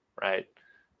killer, right?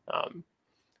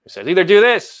 Who says either do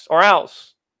this or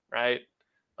else, right?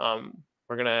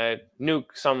 We're gonna nuke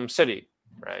some city,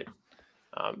 right?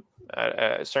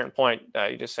 At a certain point,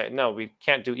 you just say, no, we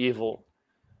can't do evil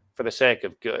for the sake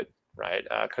of good, right?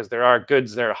 Because there are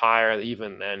goods that are higher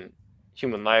even than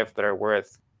human life that are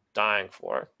worth dying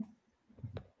for.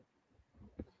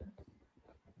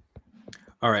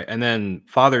 All right, and then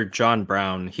Father John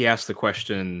Brown, he asked the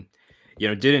question,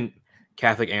 didn't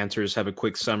Catholic Answers have a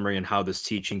quick summary on how this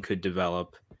teaching could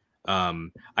develop?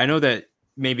 I know that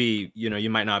maybe, you know, you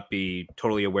might not be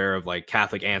totally aware of like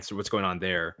Catholic answer, what's going on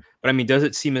there. But I mean, does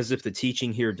it seem as if the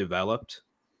teaching here developed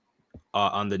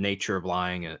on the nature of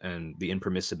lying and the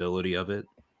impermissibility of it?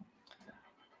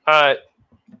 I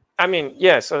mean,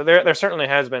 yeah, so there certainly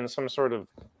has been some sort of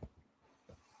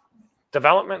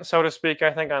development, so to speak,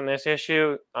 I think, on this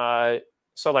issue.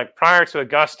 So like prior to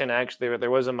Augustine, actually,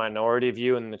 there was a minority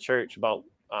view in the church about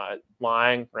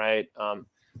lying, right?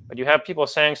 But you have people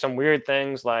saying some weird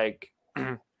things like,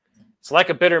 it's like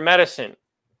a bitter medicine.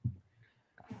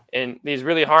 In these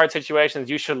really hard situations,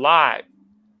 you should lie,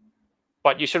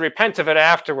 but you should repent of it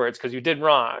afterwards because you did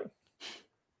wrong.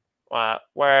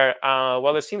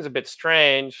 Well, this seems a bit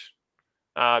strange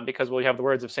because we have the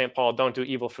words of St. Paul, don't do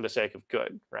evil for the sake of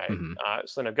good, right?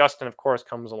 So then Augustine, of course,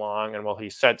 comes along and, well, he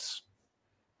sets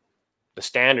the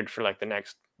standard for like the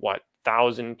next,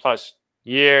 1,000+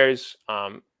 years,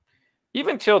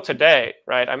 even till today,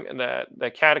 right? I mean,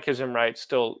 the Catechism, right,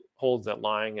 still holds that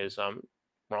lying is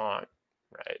wrong,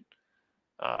 right?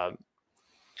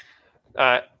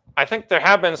 I think there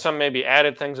have been some maybe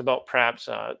added things about perhaps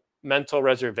mental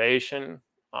reservation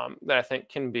that I think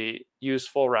can be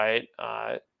useful, right?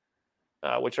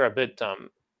 Which are a bit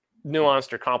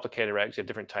nuanced or complicated, right? 'Cause you have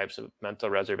different types of mental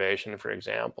reservation, for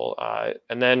example.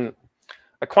 And then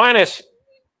Aquinas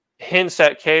hints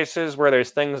at cases where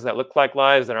there's things that look like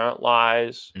lies that aren't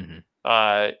lies,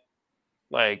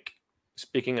 like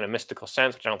speaking in a mystical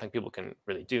sense, which I don't think people can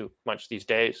really do much these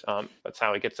days. That's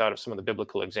how he gets out of some of the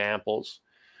biblical examples.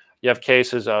 You have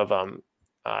cases of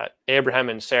Abraham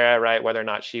and Sarah, right? Whether or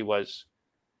not she was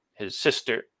his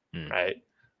sister, right?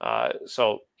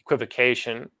 So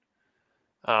equivocation.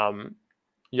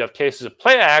 You have cases of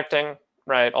play acting,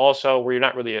 right? Also, where you're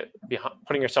not really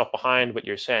putting yourself behind what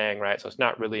you're saying, right? So it's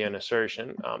not really an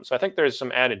assertion. So I think there's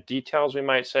some added details, we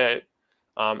might say,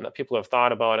 that people have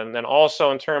thought about. And then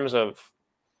also in terms of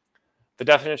the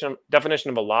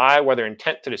definition of a lie, whether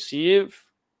intent to deceive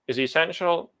is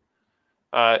essential.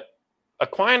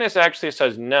 Aquinas actually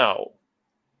says no.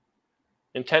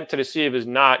 Intent to deceive is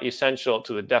not essential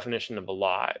to the definition of a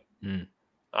lie,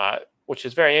 which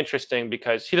is very interesting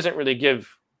because he doesn't really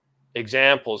give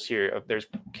examples here. There's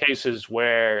cases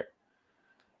where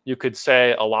you could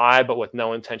say a lie but with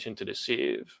no intention to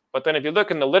deceive. But then if you look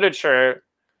in the literature,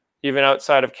 even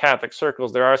outside of Catholic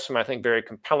circles, there are some, I think, very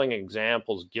compelling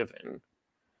examples given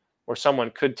where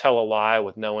someone could tell a lie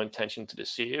with no intention to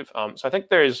deceive. So I think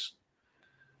there's,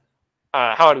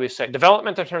 how do we say,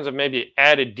 development in terms of maybe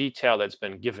added detail that's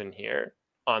been given here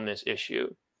on this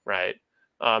issue, right?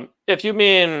 If you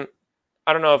mean,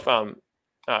 I don't know if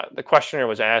the questioner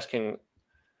was asking,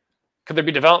 could there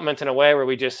be development in a way where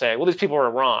we just say, well, these people are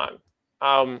wrong?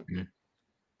 I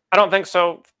don't think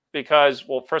so because,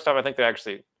 well, first off, I think they're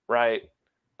actually right.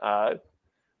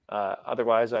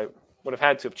 Otherwise, I would have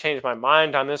had to have changed my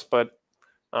mind on this, but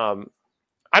I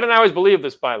didn't always believe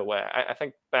this, by the way. I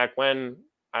think back when,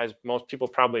 as most people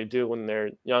probably do when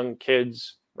they're young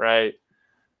kids, right,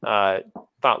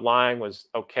 thought lying was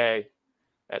okay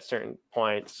at certain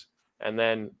points. And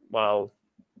then, well,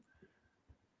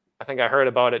 I think I heard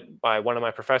about it by one of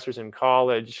my professors in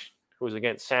college who was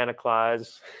against Santa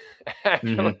Claus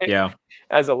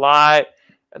as a lie.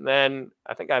 And then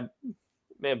I think I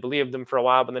may have believed them for a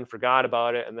while, but then forgot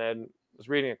about it. And then was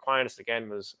reading Aquinas again,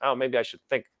 was, oh, maybe I should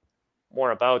think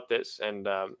more about this. And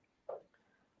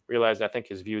realized I think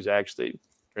his view actually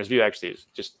is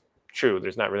just true.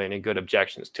 There's not really any good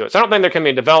objections to it. So I don't think there can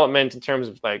be development in terms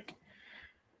of like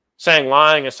saying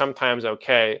lying is sometimes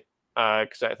okay,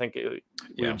 because I think it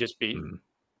would just be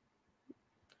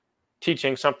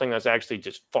teaching something that's actually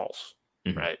just false,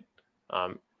 right?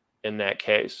 In that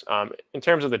case, in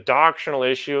terms of the doctrinal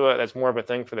issue, that's more of a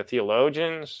thing for the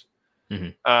theologians.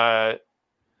 I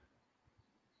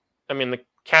mean, the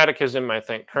Catechism, I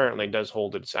think, currently does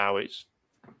hold it's always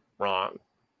wrong,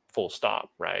 full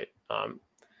stop, right?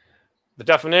 The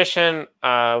definition,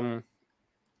 there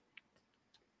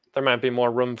might be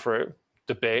more room for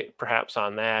debate, perhaps,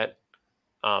 on that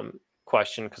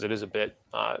question, because it is a bit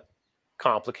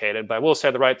complicated. But I will say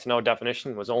the right to know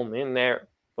definition was only in there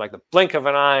like the blink of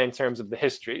an eye in terms of the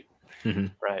history,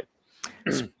 right?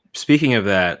 Speaking of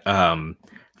that,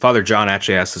 Father John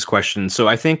actually asked this question. So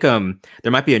I think there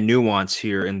might be a nuance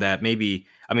here in that maybe,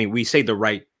 I mean, we say the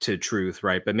right to truth,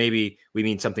 right? But maybe we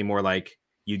mean something more like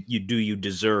you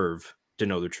deserve to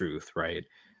know the truth, right?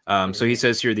 So he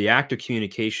says here, the act of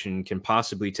communication can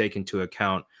possibly take into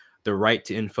account the right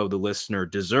to info the listener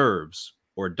deserves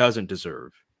or doesn't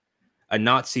deserve. A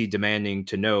Nazi demanding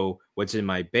to know what's in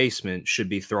my basement should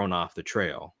be thrown off the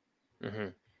trail.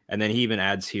 And then he even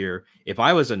adds here, if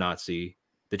I was a Nazi,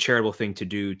 the charitable thing to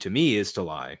do to me is to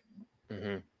lie.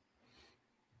 Mm-hmm.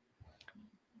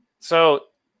 So,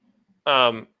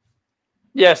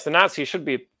 yes, the Nazis should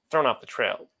be thrown off the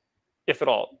trail, if at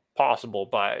all possible,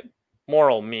 by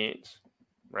moral means,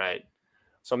 right?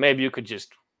 So maybe you could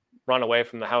just run away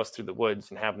from the house through the woods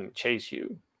and have them chase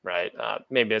you, right?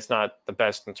 Maybe it's not the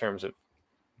best in terms of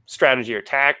strategy or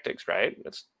tactics, right?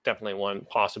 That's definitely one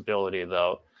possibility,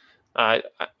 though.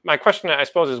 My question, I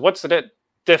suppose, is what's the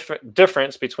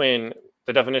difference between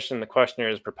the definition the questioner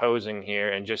is proposing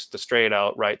here and just the straight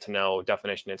out right to know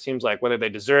definition? It seems like whether they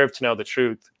deserve to know the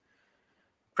truth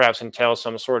perhaps entails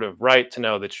some sort of right to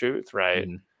know the truth, right?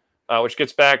 Mm-hmm. Which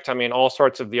gets back to, I mean, all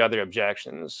sorts of the other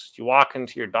objections. You walk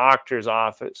into your doctor's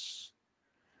office.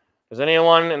 Does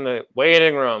anyone in the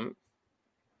waiting room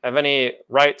have any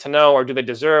right to know, or do they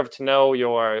deserve to know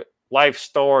your life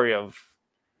story of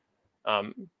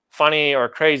funny or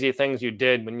crazy things you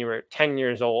did when you were 10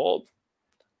 years old?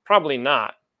 Probably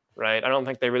not, right? I don't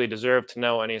think they really deserve to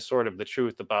know any sort of the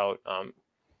truth about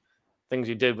things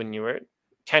you did when you were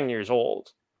 10 years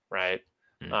old, right?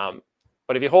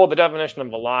 But if you hold the definition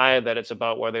of a lie that it's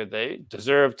about whether they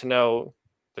deserve to know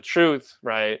the truth,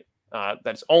 right?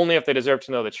 That's only if they deserve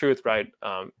to know the truth, right?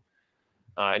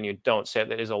 And you don't say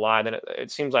that is a lie, then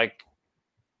it seems like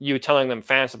you telling them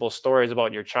fanciful stories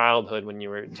about your childhood when you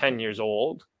were 10 years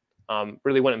old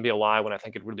really wouldn't be a lie when I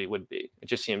think it really would be. It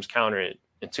just seems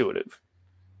counterintuitive,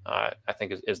 I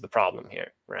think is the problem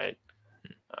here, right?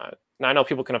 Now, I know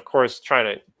people can, of course, try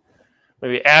to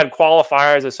maybe add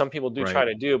qualifiers, as some people do try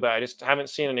to do, but I just haven't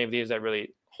seen any of these that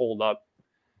really hold up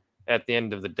at the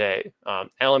end of the day.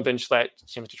 Alan Binchlet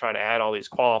seems to try to add all these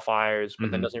qualifiers, but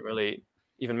then doesn't really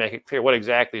even make it clear what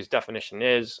exactly his definition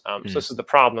is. So this is the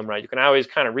problem, right? You can always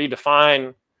kind of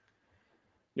redefine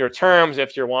your terms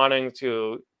if you're wanting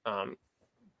to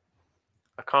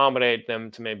accommodate them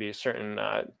to maybe certain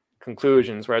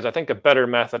conclusions, whereas I think a better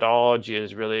methodology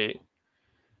is really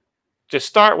just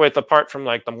start with, apart from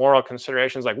like the moral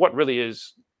considerations, like what really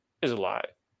is a lie,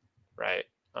 right?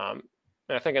 And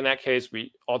I think in that case,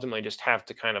 we ultimately just have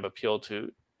to kind of appeal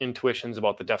to intuitions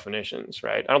about the definitions,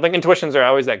 right? I don't think intuitions are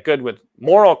always that good with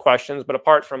moral questions, but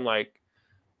apart from like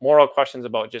moral questions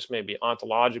about just maybe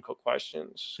ontological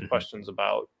questions, questions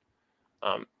about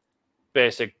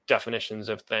basic definitions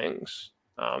of things,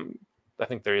 I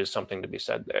think there is something to be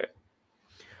said there.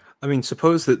 I mean,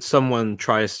 suppose that someone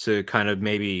tries to kind of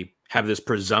maybe have this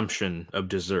presumption of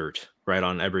desert, right,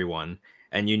 on everyone,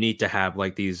 and you need to have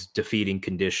like these defeating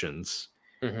conditions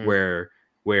where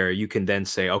you can then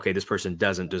say, okay, this person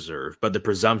doesn't deserve, but the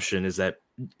presumption is that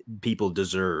people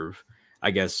deserve, I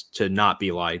guess, to not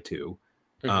be lied to,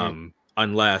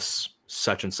 unless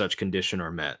such and such condition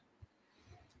are met.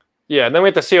 Yeah, and then we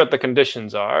have to see what the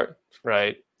conditions are,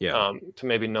 right? Yeah. To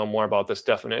maybe know more about this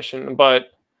definition.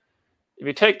 But if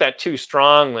you take that too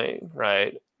strongly,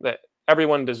 right, that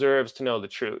everyone deserves to know the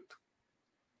truth.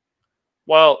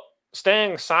 Well,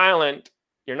 staying silent,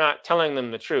 you're not telling them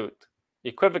the truth.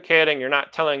 Equivocating, you're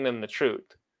not telling them the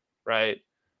truth, right?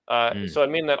 So I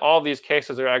mean that all these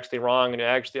cases are actually wrong, and you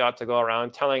actually ought to go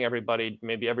around telling everybody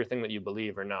maybe everything that you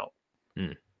believe or know.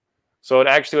 So it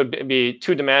actually would be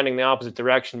too demanding the opposite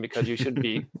direction, because you should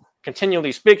be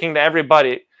continually speaking to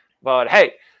everybody about,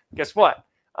 hey, guess what?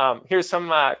 Here's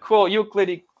some cool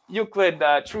Euclid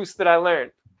truths that I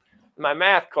learned in my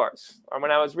math course or when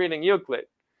I was reading Euclid.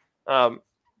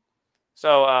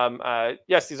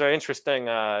 Yes, these are interesting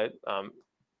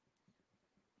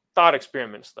thought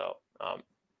experiments, though.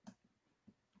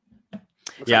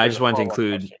 Yeah, I just want to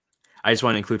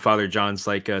include Father John's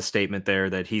statement there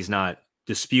that he's not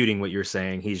disputing what you're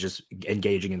saying. He's just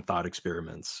engaging in thought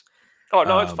experiments. Oh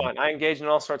no, it's fun. I engage in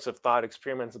all sorts of thought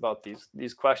experiments about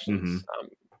these questions,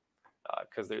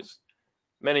 because there's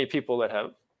many people that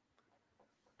have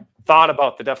thought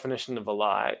about the definition of a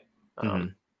lie.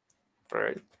 The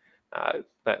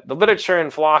literature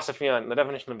and philosophy on the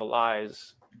definition of a lie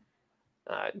is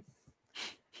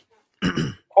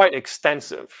quite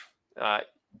extensive.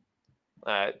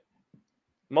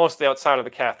 Mostly outside of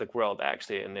the Catholic world,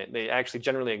 actually, and they actually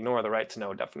generally ignore the right to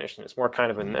know definition. It's more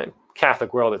kind of in the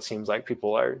Catholic world, it seems like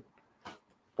people are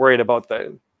worried about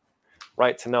the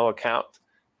right to know account.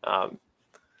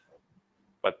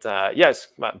 Yes,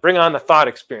 bring on the thought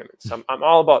experiments. I'm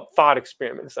all about thought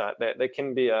experiments. They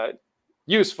can be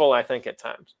useful, I think, at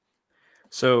times.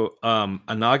 So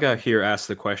Anaga here asked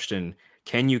the question,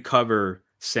 can you cover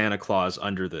Santa Claus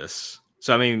under this?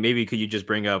 So, I mean, maybe could you just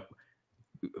bring up,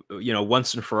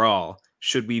 once and for all,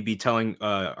 should we be telling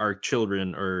our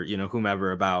children or,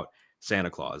 whomever about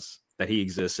Santa Claus, that he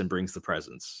exists and brings the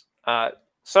presents? I'm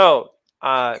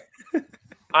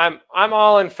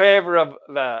all in favor of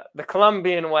the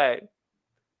Colombian way.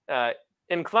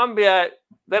 in Colombia,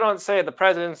 they don't say the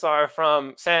presents are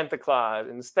from Santa Claus.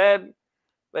 Instead,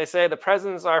 they say the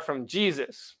presents are from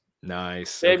Jesus.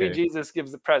 Nice. Baby Okay. Jesus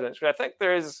gives the presents. But I think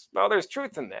there's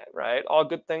truth in that, right? All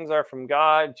good things are from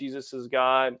God. Jesus is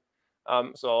God.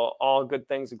 So all good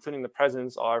things, including the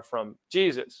presents, are from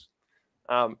Jesus.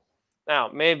 Now,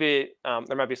 maybe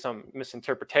there might be some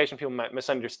misinterpretation. People might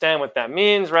misunderstand what that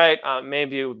means, right?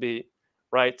 Maybe it would be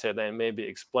right to then maybe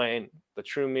explain the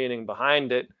true meaning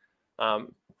behind it.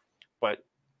 But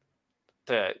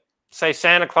to say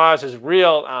Santa Claus is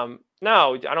real,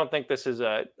 no, I don't think this is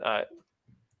a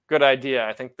good idea.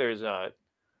 I think there's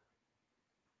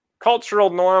cultural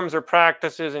norms or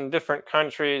practices in different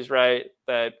countries, right,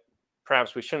 that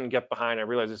perhaps we shouldn't get behind. I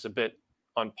realize it's a bit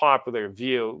unpopular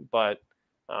view, but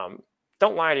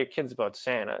don't lie to your kids about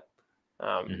Santa.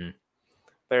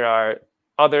 There are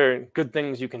other good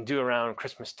things you can do around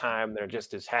Christmas time. They're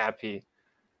just as happy,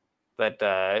 that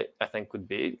I think would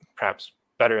be perhaps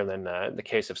better than the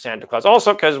case of Santa Claus.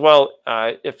 Also, because, well,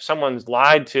 if someone's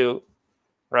lied to,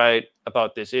 right,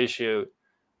 about this issue,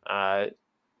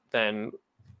 then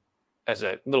as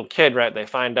a little kid, right, they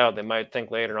find out, they might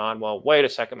think later on, well, wait a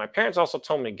second, my parents also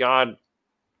told me God,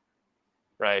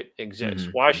 right, exists.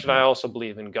 Why should I also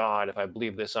believe in God if I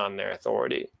believe this on their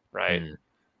authority, right?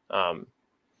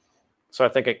 So I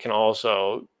think it can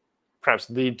also perhaps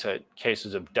lead to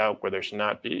cases of doubt where there should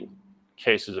not be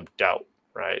cases of doubt,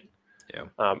 right?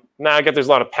 Yeah. Now, I get there's a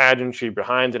lot of pageantry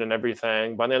behind it and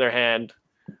everything, but on the other hand,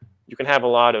 you can have a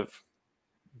lot of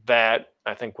that,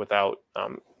 I think, without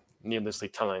needlessly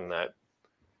telling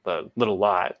the little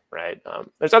lie, right?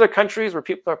 There's other countries where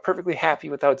people are perfectly happy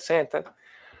without Santa.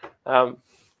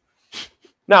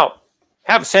 Now,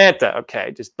 have Santa,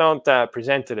 okay, just don't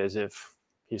present it as if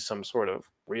he's some sort of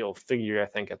real figure, I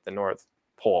think, at the North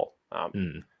Pole.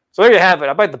 So there you have it.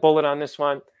 I bite the bullet on this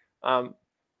one.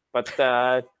 But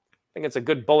I think it's a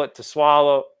good bullet to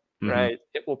swallow, right?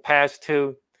 It will pass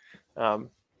too.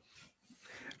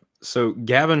 So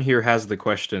Gavin here has the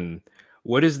question: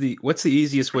 what's the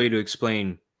easiest way to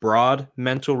explain broad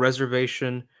mental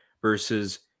reservation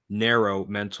versus narrow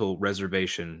mental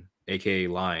reservation, aka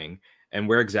lying, and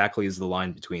where exactly is the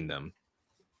line between them?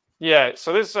 Yeah,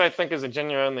 so this, I think, is a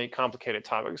genuinely complicated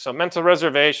topic. So mental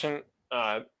reservation,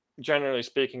 generally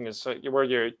speaking, is where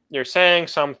you're saying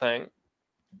something,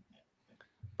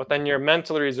 but then you're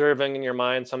mentally reserving in your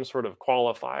mind some sort of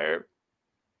qualifier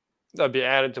that'll be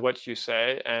added to what you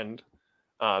say, and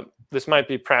this might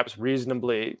be perhaps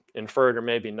reasonably inferred or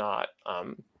maybe not.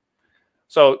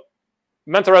 So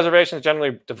mental reservation is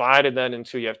generally divided then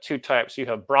into, you have two types. You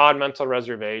have broad mental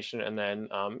reservation and then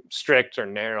strict or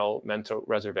narrow mental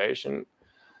reservation.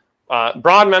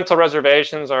 Broad mental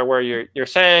reservations are where you're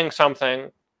saying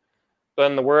something,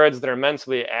 then the words that are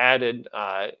mentally added,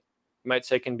 you might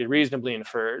say, can be reasonably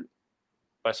inferred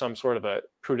by some sort of a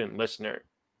prudent listener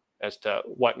as to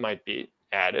what might be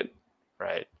added,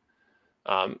 right?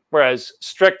 Whereas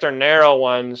strict or narrow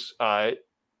ones,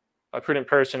 a prudent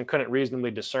person couldn't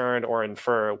reasonably discern or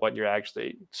infer what you're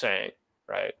actually saying,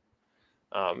 right?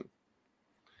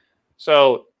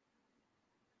 So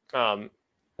I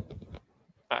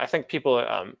think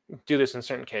people do this in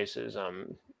certain cases,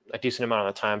 a decent amount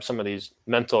of the time, some of these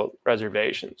mental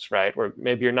reservations, right? Where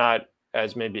maybe you're not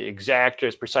as maybe exact or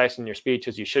as precise in your speech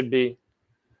as you should be,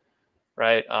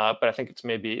 right? But I think it's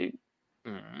maybe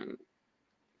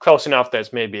close enough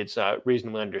that maybe it's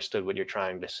reasonably understood what you're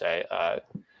trying to say.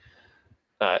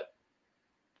 The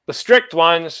strict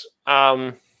ones,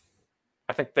 I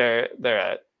think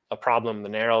they're a problem. The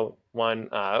narrow one,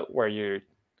 where you're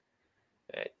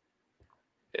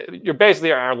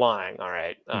basically are lying, all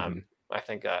right? I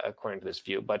think according to this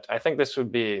view, but I think this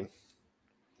would be,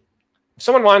 if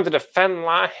someone wanted to defend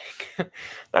lying,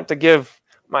 not to give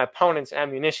my opponents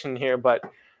ammunition here, but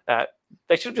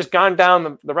they should have just gone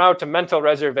down the route to mental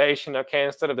reservation, okay,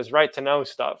 instead of this right to know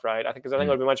stuff, right? I think it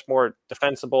would be much more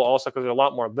defensible, also because there's a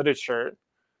lot more literature,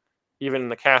 even in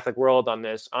the Catholic world, on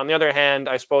this. On the other hand,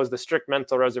 I suppose the strict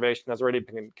mental reservation has already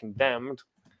been condemned,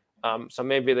 so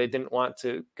maybe they didn't want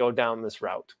to go down this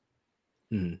route.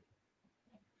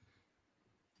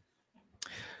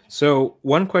 So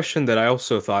one question that I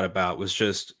also thought about was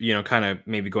just, kind of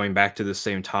maybe going back to the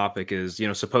same topic is,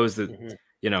 suppose that,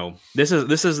 this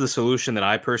is the solution that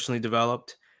I personally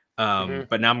developed.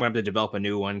 But now I'm going to have to develop a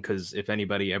new one, because if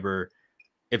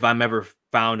I'm ever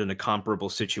found in a comparable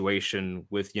situation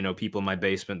with, people in my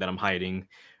basement that I'm hiding,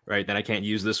 right, then I can't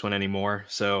use this one anymore.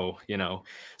 So,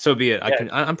 so be it. Yeah.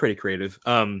 I'm pretty creative.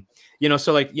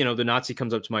 So like, the Nazi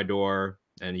comes up to my door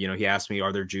and, he asked me,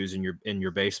 are there Jews in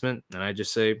your basement? And I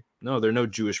just say, no, there are no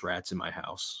Jewish rats in my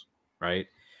house. Right.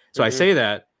 So I say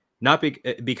that, not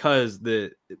because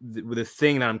the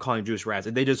thing that I'm calling Jewish rats,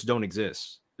 they just don't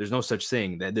exist. There's no such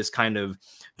thing, that this kind of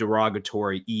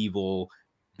derogatory, evil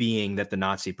being that the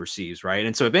Nazi perceives, right?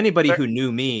 And so if anybody who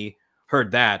knew me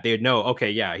heard that, they'd know,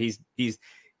 okay, yeah, he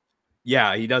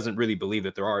doesn't really believe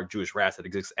that there are Jewish rats that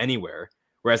exist anywhere.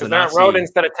 Whereas the there aren't Nazi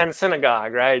rodents that attend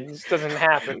synagogue, right? It just doesn't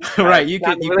happen. right? You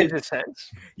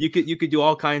could do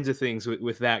all kinds of things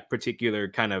with that particular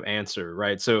kind of answer,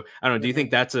 right? So I don't know. Do you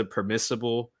think that's a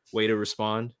permissible way to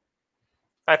respond?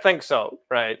 I think so,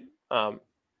 right?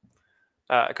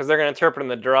 Because they're going to interpret in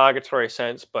the derogatory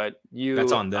sense, but you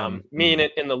that's on them. Mean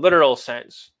it in the literal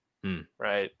sense, Mm.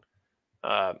 right?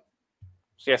 So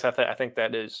yes, I think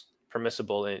that is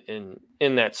permissible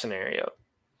in that scenario.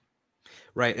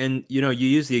 Right. And, you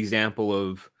use the example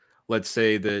of, let's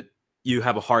say that you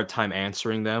have a hard time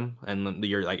answering them and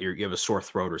you have a sore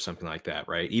throat or something like that,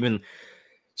 right? Even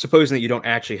supposing that you don't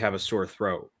actually have a sore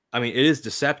throat. I mean, it is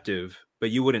deceptive,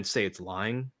 but you wouldn't say it's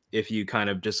lying if you kind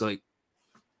of just like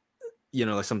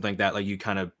something like that. Like you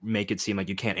kind of make it seem like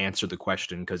you can't answer the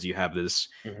question because you have this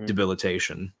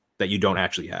debilitation that you don't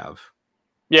actually have.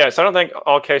 Yes, I don't think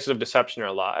all cases of deception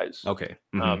are lies. Okay.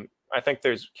 I think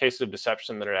there's cases of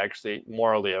deception that are actually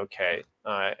morally okay,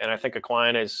 and I think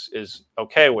Aquinas is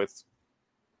okay with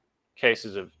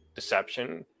cases of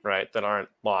deception, right, that aren't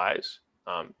lies.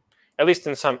 At least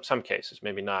in some cases,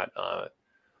 maybe not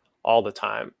all the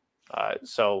time.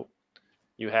 So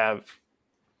you have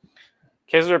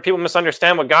cases where people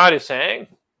misunderstand what God is saying,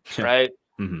 right?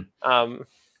 Then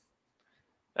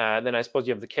I suppose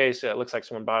you have the case. It looks like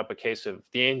someone brought up a case of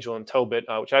the angel in Tobit,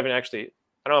 which I don't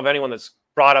know of anyone that's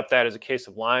brought up that as a case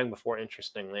of lying before,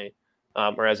 interestingly,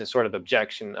 or as a sort of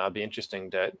objection. Be interesting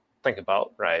to think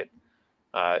about, right?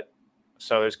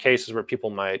 So there's cases where people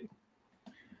might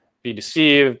be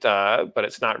deceived, but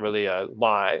it's not really a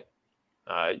lie.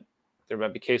 There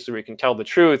might be cases where you can tell the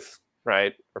truth,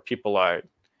 right, where people are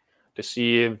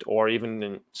deceived or even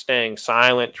in staying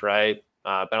silent, right?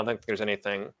 But I don't think there's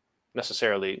anything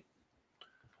necessarily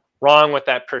wrong with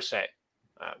that per se.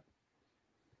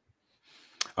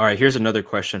 All right, here's another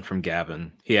question from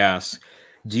Gavin. He asks,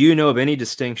 do you know of any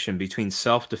distinction between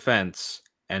self-defense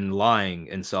and lying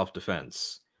in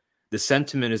self-defense? The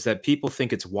sentiment is that people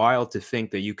think it's wild to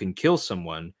think that you can kill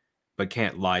someone, but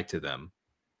can't lie to them.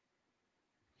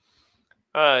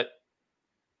 I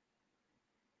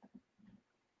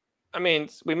mean,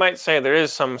 we might say there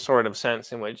is some sort of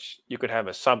sense in which you could have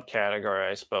a subcategory,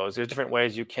 I suppose. There's different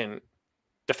ways you can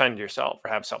defend yourself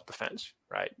or have self-defense,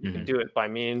 right? You can do it by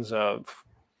means of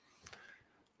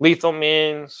lethal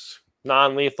means,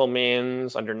 non-lethal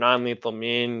means. Under non-lethal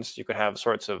means, you could have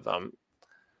sorts of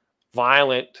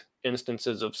violent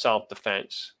instances of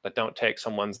self-defense that don't take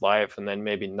someone's life, and then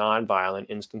maybe non-violent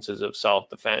instances of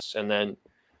self-defense. And then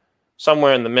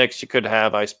somewhere in the mix, you could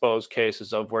have, I suppose,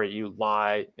 cases of where you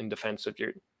lie in defense of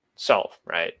yourself,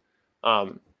 right?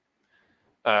 The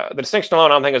distinction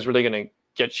alone, I don't think is really going to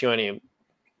get you any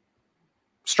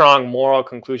strong moral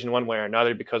conclusion one way or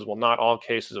another, because, well, not all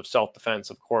cases of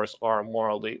self-defense, of course, are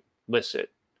morally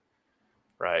licit,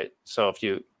 right? So if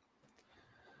you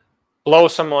blow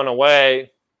someone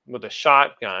away with a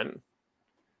shotgun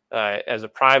as a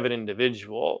private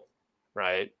individual,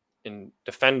 right, in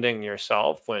defending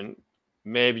yourself when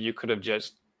maybe you could have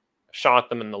just shot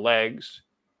them in the legs,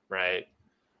 right,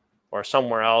 or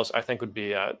somewhere else, I think would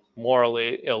be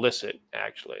morally illicit,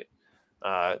 actually.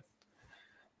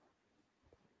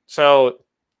 So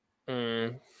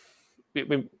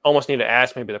we almost need to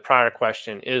ask maybe the prior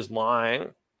question, is lying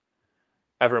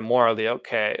ever morally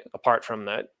okay, apart from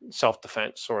that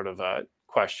self-defense sort of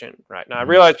question, right? Now, I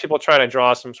realize people try to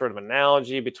draw some sort of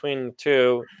analogy between the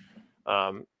two,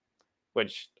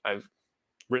 which I've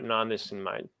written on this in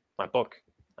my book.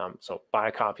 So buy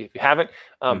a copy if you haven't.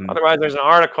 Otherwise, there's an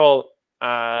article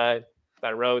that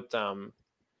I wrote.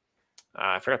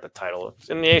 I forgot the title. It's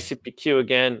in the ACPQ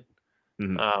again.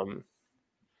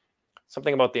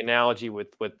 Something about the analogy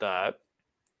with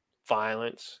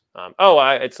violence.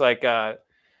 It's like the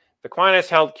Aquinas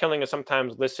held killing is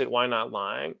sometimes licit. Why not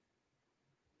lying?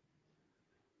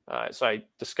 So I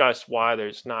discuss why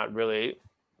there's not really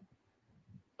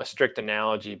a strict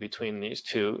analogy between these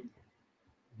two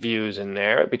views in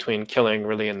there, between killing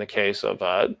really in the case of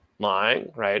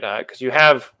lying, right? Because you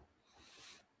have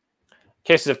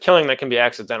cases of killing that can be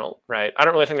accidental, right? I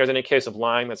don't really think there's any case of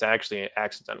lying that's actually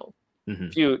accidental.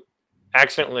 If you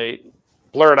accidentally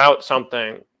blurt out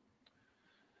something,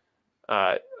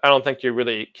 I don't think you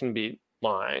really can be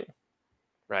lying,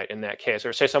 right, in that case.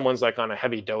 Or say someone's like on a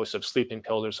heavy dose of sleeping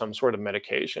pills or some sort of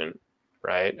medication,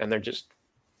 right, and they're just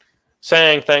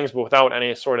saying things but without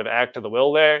any sort of act of the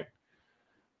will there.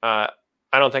 I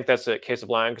don't think that's a case of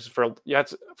lying, because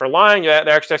for lying, there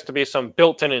actually has to be some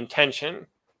built-in intention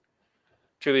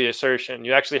to the assertion.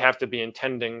 You actually have to be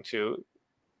intending to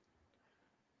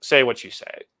say what you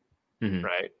say,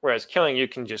 right? Whereas killing, you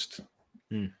can just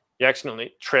you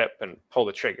accidentally trip and pull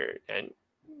the trigger and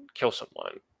kill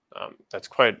someone. That's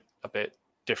quite a bit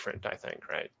different, I think,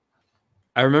 right?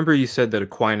 I remember you said that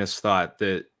Aquinas thought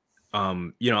that,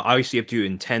 obviously you have to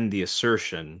intend the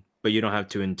assertion, but you don't have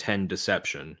to intend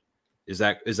deception. Is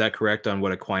that correct on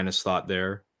what Aquinas thought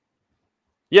there?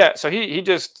 Yeah, so he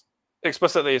just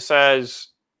explicitly says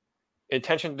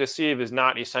intention to deceive is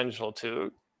not essential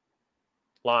to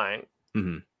lying,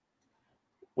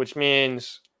 which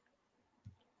means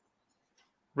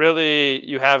really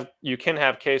you can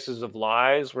have cases of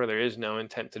lies where there is no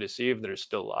intent to deceive that are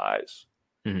still lies,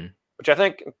 which I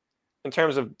think in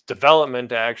terms of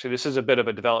development, actually, this is a bit of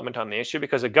a development on the issue,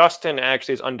 because Augustine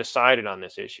actually is undecided on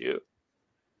this issue.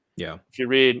 Yeah. If you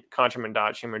read Contra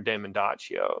Mendacium or De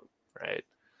Mendatio, right?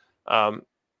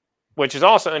 Which is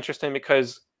also interesting,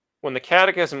 because when the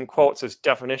Catechism quotes this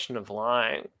definition of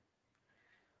lying,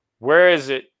 who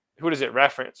does it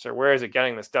reference, or where is it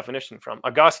getting this definition from?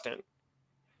 Augustine.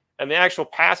 And the actual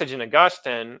passage in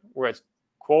Augustine where it's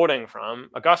quoting from,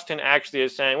 Augustine actually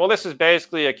is saying, well, this is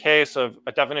basically a case of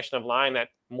a definition of lying that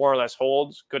more or less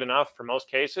holds good enough for most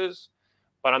cases,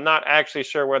 but I'm not actually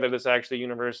sure whether this actually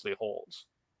universally holds.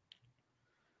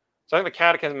 So I think the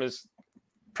Catechism is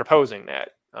proposing that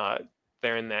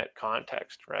there in that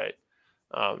context, right?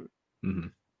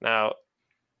 Now,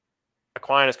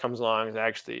 Aquinas comes along and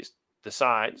actually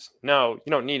decides, no,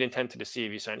 you don't need intent to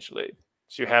deceive, essentially.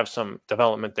 So you have some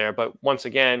development there. But once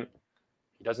again,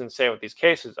 he doesn't say what these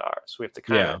cases are. So we have to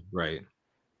kind of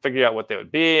figure out what they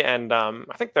would be. And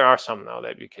I think there are some, though,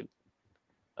 that we could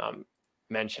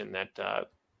mention that,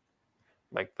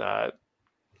 like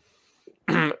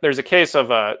there's a case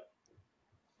of a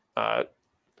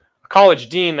college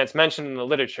dean that's mentioned in the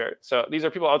literature. So these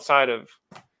are people outside of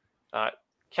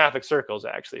Catholic circles,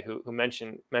 actually, who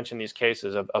mention these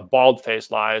cases of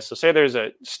bald-faced lies. So say there's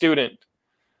a student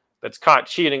that's caught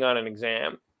cheating on an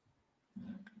exam,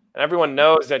 and everyone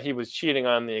knows that he was cheating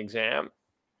on the exam.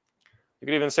 You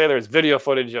could even say there's video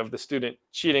footage of the student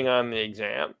cheating on the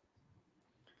exam.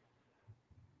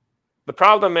 The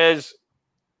problem is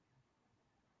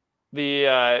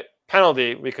the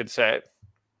penalty, we could say,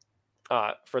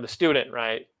 for the student,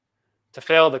 right, to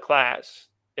fail the class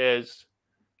is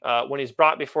when he's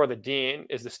brought before the dean,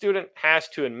 is the student has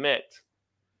to admit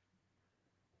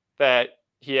that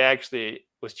he actually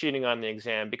was cheating on the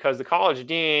exam, because the college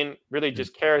dean really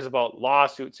just cares about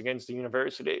lawsuits against the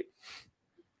university.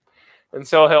 And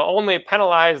so he'll only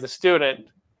penalize the student,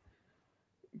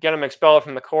 get him expelled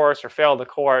from the course or fail the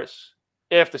course,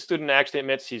 if the student actually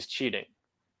admits he's cheating,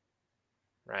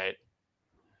 right?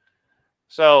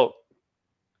 So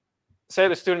say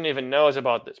the student even knows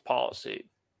about this policy.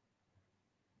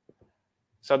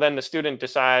 So then the student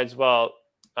decides, well,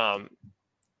 and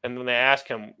when they ask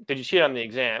him, did you cheat on the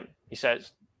exam? He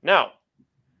says, no.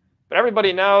 But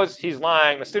everybody knows he's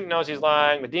lying. The student knows he's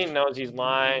lying. The dean knows he's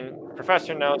lying. The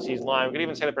professor knows he's lying. We could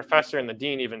even say the professor and the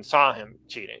dean even saw him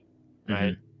cheating,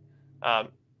 right?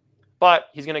 But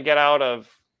he's going to get out of,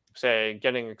 say,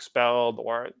 getting expelled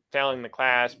or failing the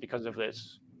class because of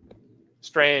this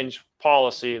strange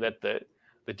policy that the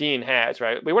dean has,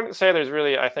 right? We wouldn't say there's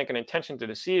really, I think, an intention to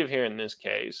deceive here in this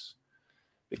case,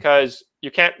 because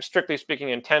you can't, strictly speaking,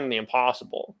 intend the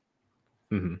impossible,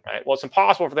 right? Well, it's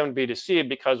impossible for them to be deceived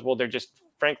because, well, they're just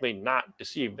frankly not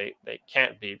deceived. They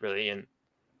can't be really in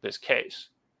this case,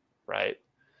 right?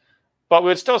 But we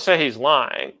would still say he's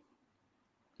lying.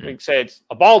 We'd say it's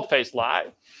a bald-faced lie,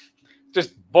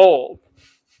 just bold.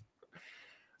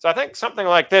 So I think something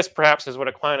like this perhaps is what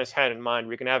Aquinas had in mind.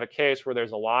 We can have a case where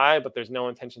there's a lie, but there's no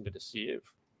intention to deceive,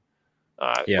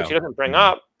 which he doesn't bring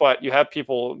up. But you have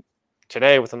people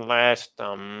today within the last,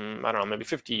 I don't know, maybe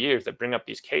 50 years that bring up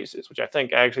these cases, which I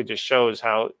think actually just shows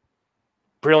how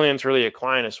brilliant really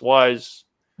Aquinas was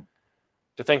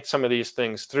to think some of these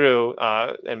things through,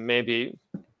 and maybe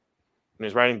in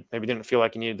his writing, maybe didn't feel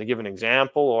like he needed to give an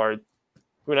example, or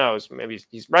who knows, maybe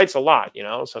he writes a lot,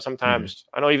 so sometimes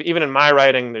I know even in my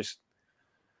writing, there's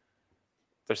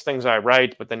things I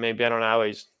write, but then maybe I don't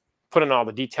always put in all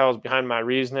the details behind my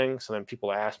reasoning. So then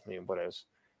people ask me what I was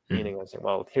meaning. I say,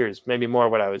 well, here's maybe more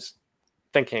what I was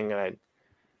thinking, and I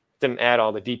didn't add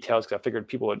all the details because I figured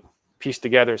people would piece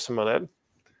together some of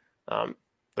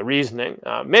the reasoning.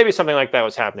 Maybe something like that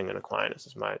was happening in Aquinas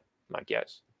is my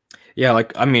guess. Yeah,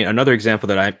 another example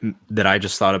that I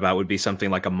just thought about would be something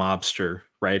like a mobster,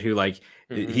 right? Who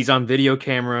He's on video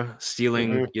camera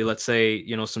stealing, Mm-hmm. let's say,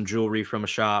 some jewelry from a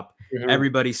shop. Mm-hmm.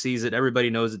 Everybody sees it. Everybody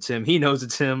knows it's him. He knows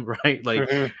it's him, right? Like,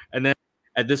 Mm-hmm. and then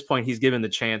at this point, he's given the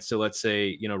chance to, let's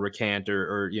say, recant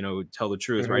or tell the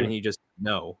truth, right? Mm-hmm. And he just,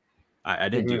 no, I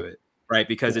didn't Mm-hmm. do it, right?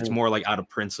 Because it's Mm-hmm. more like out of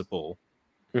principle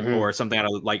Mm-hmm. or something out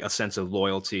of like a sense of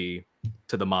loyalty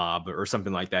to the mob or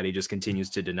something like that. He just continues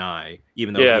to deny,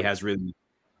 even though he Yeah. has really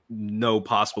no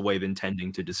possible way of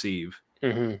intending to deceive.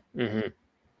 Mm-hmm. Mm-hmm.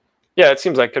 Yeah, it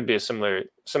seems like could be a similar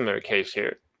case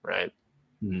here, right?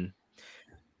 Mhm.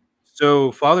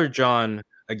 So Father John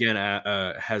again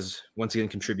has once again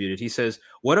contributed. He says,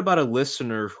 "What about a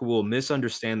listener who will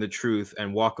misunderstand the truth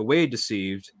and walk away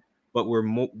deceived, but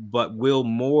will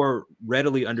more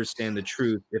readily understand the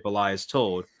truth if a lie is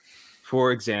told?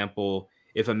 For example,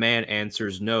 if a man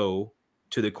answers no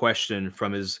to the question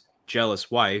from his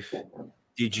jealous wife,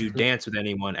 'Did you dance with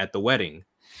anyone at the wedding?'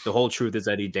 The whole truth is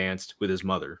that he danced with his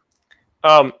mother."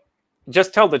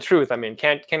 Just tell the truth. I mean,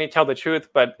 can you tell the truth?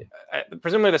 But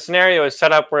presumably the scenario is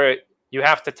set up where you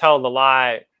have to tell the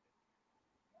lie,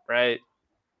 right?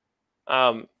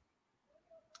 I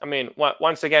mean,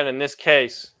 once again, in this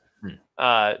case,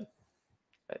 Hmm.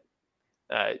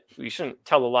 You shouldn't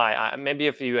tell the lie. Maybe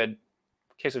if you had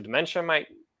a case of dementia, might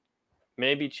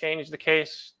maybe change the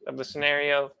case of the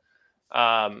scenario.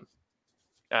 I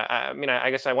mean, I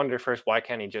guess I wonder first, why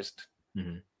can't he just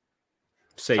Mhm.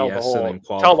 Say tell the yes and whole then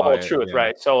qualify it. truth, Yeah.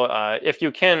 right? So if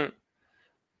you can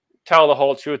tell the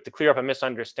whole truth to clear up a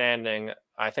misunderstanding,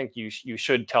 I think you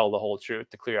should tell the whole truth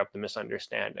to clear up the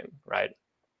misunderstanding, right?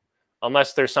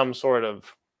 Unless there's some sort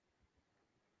of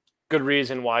good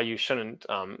reason why you shouldn't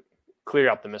clear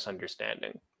up the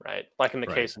misunderstanding, right? Like in the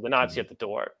Right. case of the Nazi Mhm. at the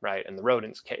door, right? In the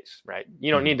rodents case, right?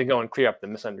 You don't Mhm. need to go and clear up the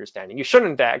misunderstanding. You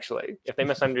shouldn't actually, if they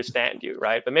misunderstand you,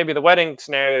 right? But maybe the wedding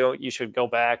scenario, you should go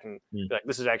back and Mm. be like,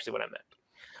 this is actually what I meant.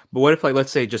 But what if, like,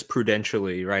 let's say just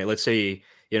prudentially, right? Let's say,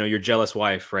 your jealous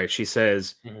wife, right? She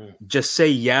says, Mhm. just say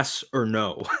yes or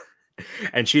no.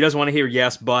 And she doesn't want to hear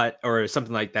yes, but, or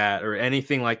something like that, or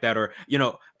anything like that, or,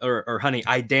 or honey,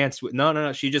 I danced with, no, no,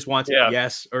 no. She just wants Yeah.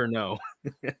 yes or no.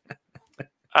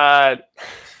 Uh,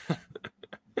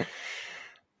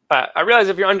 I realize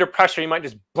if you're under pressure, you might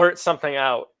just blurt something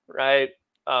out, right?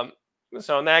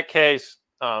 So in that case,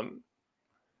 I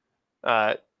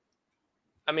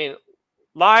mean,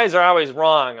 lies are always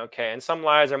wrong, okay? And some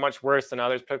lies are much worse than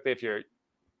others, particularly if you're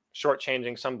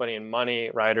shortchanging somebody in money,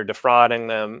 right, or defrauding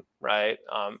them, right?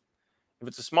 If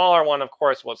it's a smaller one, of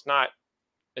course, well, it's not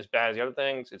as bad as the other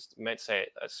things. It's, you might say,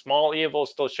 a small evil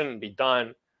still shouldn't be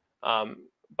done.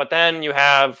 But then you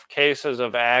have cases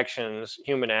of actions,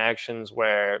 human actions,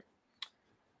 where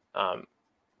you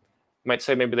might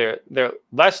say maybe they're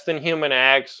less than human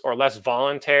acts or less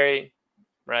voluntary,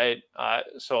 right?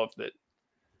 So if the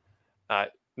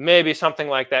maybe something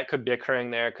like that could be occurring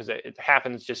there because it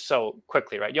happens just so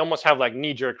quickly, right? You almost have like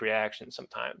knee-jerk reactions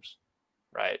sometimes,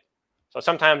 right? So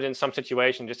sometimes in some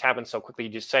situation, just happens so quickly, you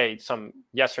just say some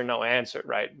yes or no answer,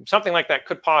 right? Something like that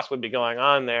could possibly be going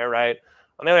on there, right?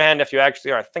 On the other hand, if you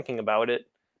actually are thinking about it,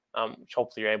 which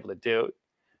hopefully you're able to do, you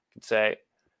could say,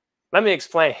 let me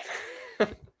explain.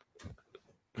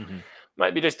 Mm-hmm.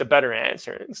 Might be just a better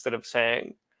answer instead of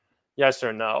saying yes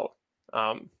or no.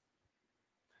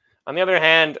 On the other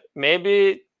hand,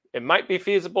 maybe it might be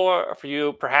feasible for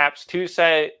you perhaps to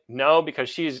say no because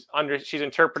she's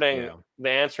interpreting Yeah.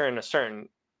 the answer in a certain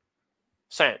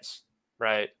sense,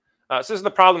 right? So this is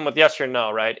the problem with yes or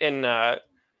no, right? In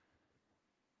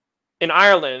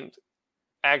Ireland,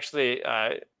 actually,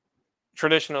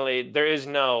 traditionally there is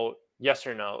no yes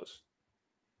or no's.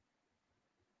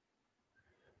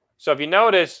 So if you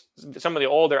notice some of the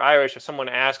older Irish, if someone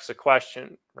asks a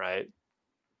question, right,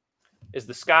 is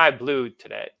the sky blue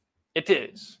today? It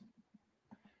is.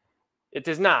 It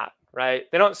is not, right?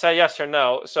 They don't say yes or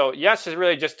no. So yes is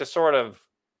really just a sort of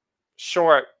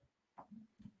short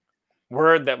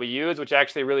word that we use, which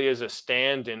actually really is a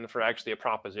stand-in for actually a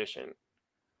proposition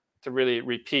to really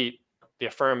repeat the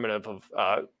affirmative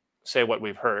of say what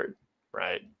we've heard,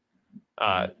 right?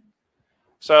 Mm-hmm.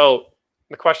 So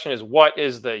the question is, what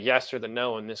is the yes or the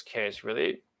no in this case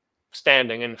really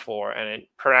standing in for? And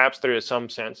perhaps there is some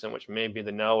sense in which maybe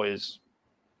the no is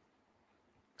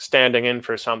standing in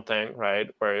for something, right?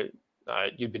 Where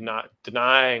you'd be not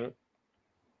denying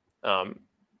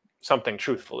something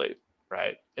truthfully,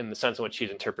 right? In the sense in which he's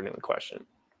interpreting the question.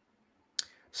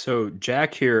 So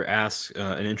Jack here asks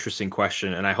an interesting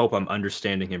question, and I hope I'm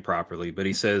understanding him properly. But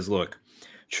he says, "Look,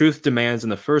 truth demands in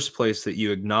the first place that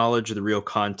you acknowledge the real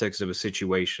context of a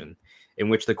situation in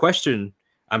which the question,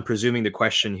 I'm presuming the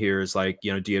question here is like,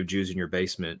 do you have Jews in your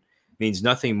basement, means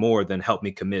nothing more than help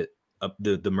me commit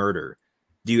the murder.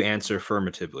 do you answer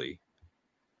affirmatively?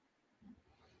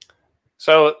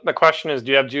 So the question is,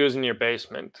 do you have Jews in your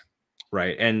basement?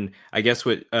 Right. And I guess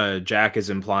what Jack is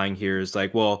implying here is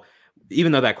like, well,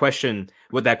 even though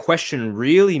what that question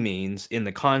really means in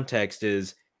the context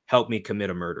is help me commit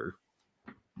a murder.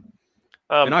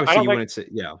 And I obviously don't you think. wouldn't say,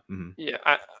 yeah. Mhm.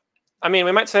 Yeah, I mean,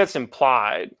 we might say it's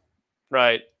implied,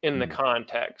 right, in the Mhm.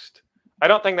 context. I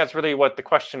don't think that's really what the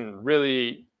question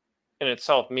really in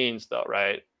itself means, though,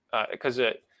 right? Because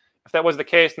if that was the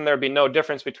case, then there'd be no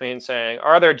difference between saying,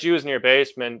 "Are there Jews in your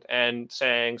basement?" and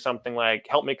saying something like,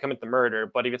 "Help me commit the murder."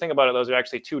 But if you think about it, those are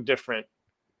actually two different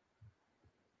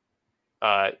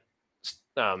uh,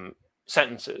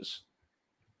 sentences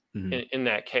Mhm. in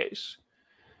that case.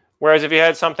 Whereas if you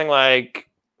had something like,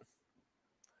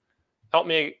 "Help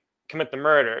me commit the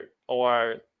murder,"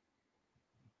 or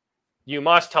 "You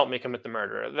must help me commit the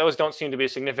murder," those don't seem to be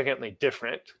significantly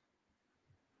different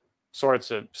sorts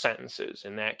of sentences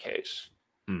in that case.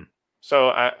 Mm. So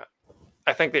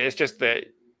I think that it's just that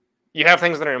you have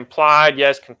things that are implied,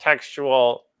 yes,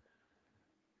 contextual,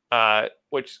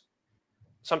 which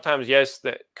sometimes, yes,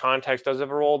 the context does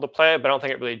have a role to play, but I don't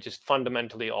think it really just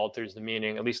fundamentally alters the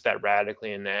meaning, at least that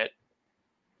radically in that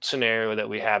scenario that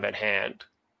we have at hand.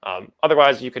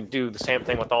 Otherwise, you could do the same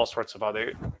thing with all sorts of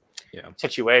other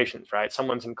situations, right?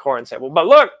 Someone's in court and say, well, but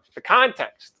look, the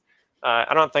context.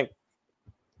 I don't think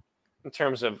in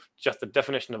terms of just the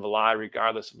definition of a lie,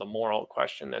 regardless of the moral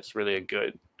question, that's really a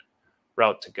good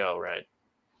route to go, right?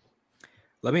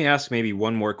 Let me ask maybe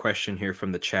one more question here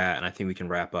from the chat, and I think we can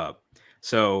wrap up.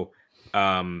 So,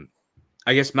 I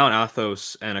guess Mount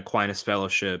Athos and Aquinas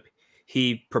Fellowship,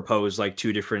 he proposed like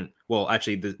two different, well,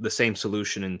 actually the same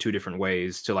solution in two different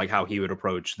ways to like how he would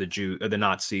approach the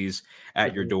Nazis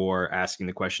at your Mm-hmm. door asking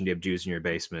the question, do you have Jews in your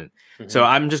basement? So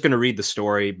Mm-hmm. I'm just going to read the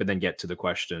story, but then get to the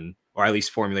question, or at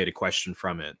least formulate a question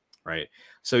from it, right?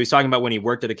 So he's talking about when he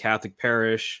worked at a Catholic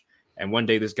parish, and one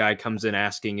day this guy comes in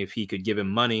asking if he could give him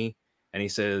money, and he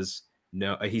says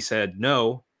no. He said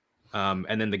no,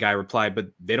 and then the guy replied, but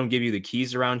they don't give you the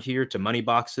keys around here to money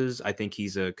boxes. I think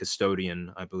he's a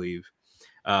custodian, I believe.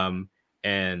 Um,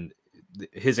 and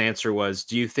his answer was,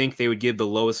 do you think they would give the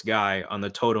lowest guy on the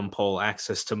totem pole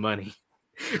access to money?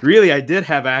 Really, I did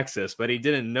have access, but he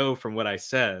didn't know from what I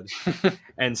said.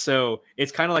 And so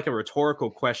it's kind of like a rhetorical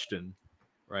question,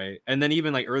 right? And then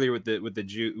even like earlier with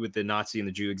the Nazi and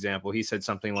the Jew example, he said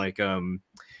something like,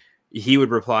 he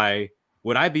would reply,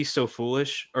 would I be so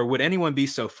foolish, or would anyone be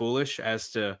so foolish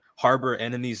as to harbor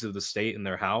enemies of the state in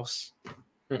their house?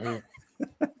 Mm-hmm.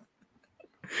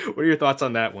 What are your thoughts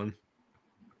on that one?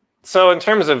 So in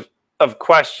terms of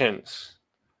questions,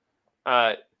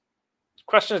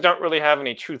 questions don't really have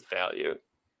any truth value.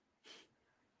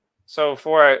 So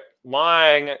for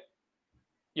lying,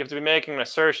 you have to be making an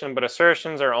assertion, but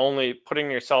assertions are only putting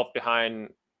yourself behind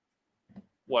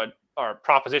what are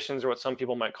propositions or what some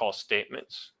people might call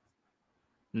statements,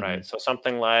 right? Mm-hmm. So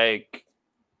something like,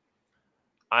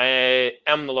 I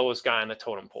am the lowest guy on the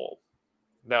totem pole.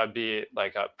 That would be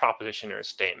like a proposition or a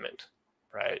statement,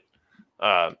 right?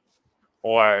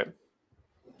 Or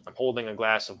I'm holding a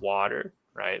glass of water,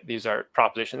 right? These are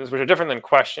propositions, which are different than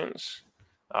questions.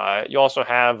 You also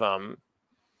have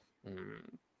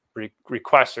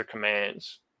requests or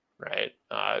commands, right?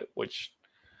 Which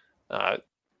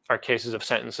are cases of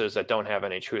sentences that don't have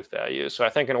any truth value. So I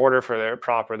think in order for there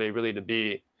properly really to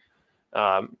be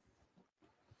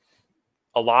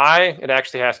a lie, it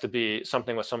actually has to be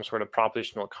something with some sort of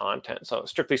propositional content. So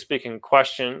strictly speaking,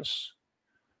 questions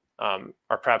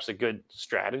are perhaps a good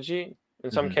strategy in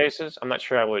some Mm-hmm. cases. I'm not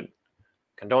sure I would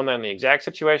condone that in the exact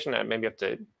situation. I maybe have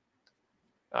to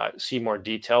see more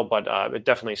detail, but it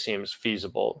definitely seems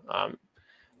feasible.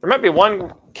 There might be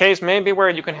one case maybe where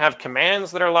you can have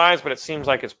commands that are lies, but it seems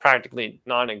like it's practically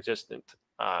non-existent.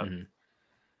 Mm-hmm.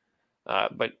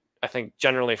 But I think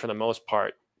generally, for the most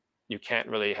part, you can't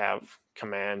really have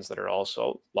commands that are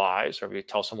also lies. Or if you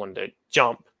tell someone to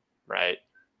jump, right?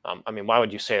 I mean, why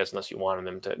would you say this unless you wanted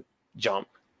them to jump?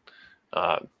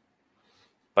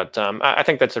 But I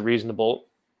think that's a reasonable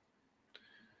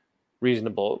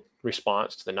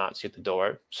response to the Nazi at the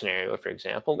door scenario, for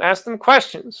example. Ask them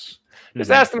questions. Just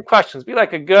Mm-hmm. ask them questions. Be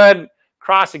like a good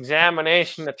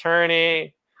cross-examination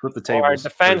attorney Flip the or tables, or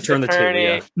defense turn the table.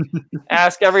 Yeah. attorney.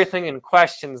 Ask everything in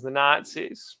questions, the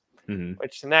Nazis, Mm-hmm.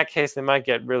 which in that case, they might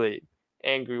get really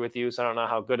angry with you. So I don't know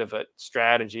how good of a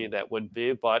strategy that would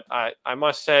be. But I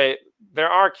must say, there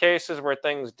are cases where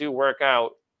things do work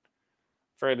out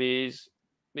for these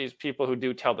people who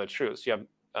do tell the truth. So you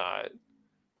have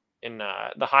in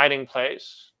The Hiding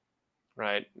Place,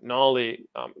 right? Nolly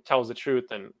tells the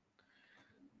truth and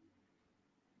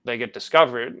they get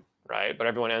discovered, right? But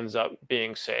everyone ends up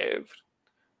being saved.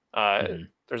 Mm-hmm.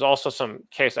 There's also some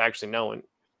case I actually know in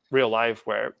real life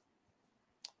where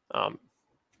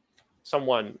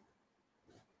someone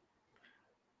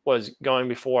was going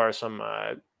before some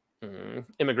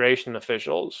immigration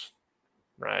officials,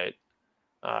 right?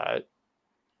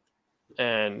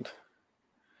 And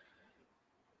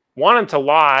wanted to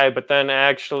lie, but then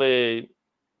actually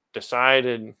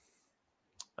decided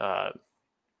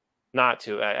not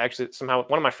to. Actually, somehow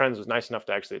one of my friends was nice enough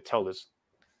to actually tell this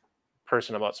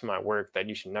person about some of my work that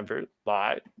you should never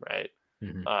lie, right?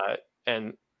 Mm-hmm.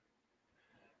 And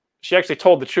she actually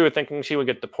told the truth, thinking she would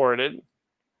get deported.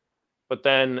 But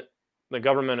then the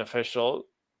government official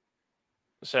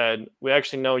said, "We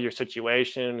actually know your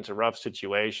situation. It's a rough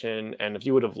situation, and if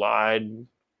you would have lied,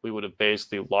 we would have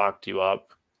basically locked you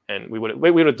up, and we would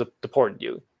have deported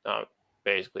you,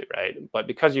 basically, right? But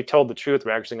because you told the truth,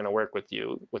 we're actually going to work with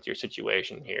you with your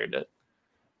situation here to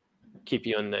keep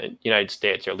you in the United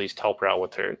States, or at least help her out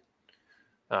with her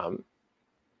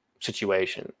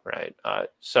situation, right?"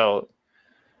 So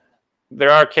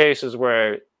there are cases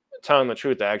where telling the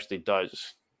truth actually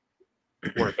does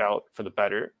work out for the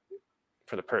better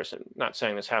for the person. Not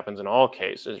saying this happens in all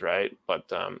cases, right?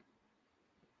 But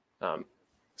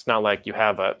it's not like you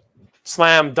have a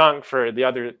slam dunk for the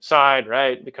other side,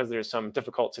 right? Because there's some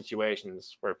difficult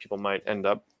situations where people might end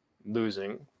up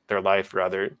losing their life or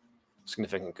other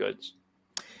significant goods.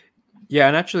 Yeah,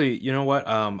 and actually, you know what?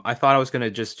 I thought I was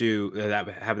gonna just do that,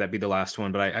 have that be the last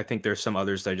one, but I think there's some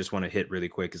others that I just want to hit really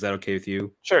quick. Is that okay with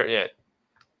you? Sure, yeah.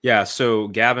 Yeah. So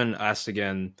Gavin asked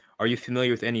again, are you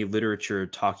familiar with any literature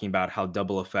talking about how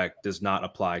double effect does not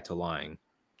apply to lying?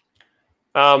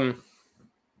 Apart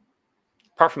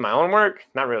from my own work,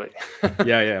 not really.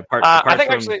 Yeah, yeah. I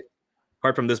think actually,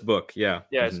 apart from this book, yeah.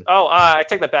 yes. Mhm. Oh, I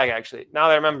take that back. Actually, now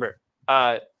that I remember,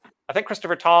 I think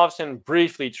Christopher Tollefson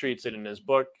briefly treats it in his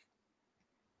book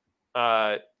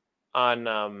on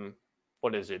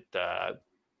what is it?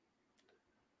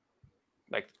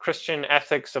 Like Christian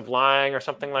ethics of lying or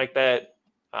something like that.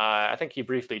 I think he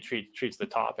briefly treats the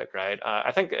topic, right?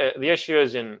 I think the issue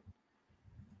is in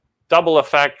double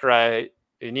effect, right?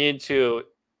 You need to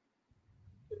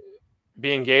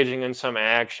be engaging in some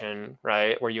action,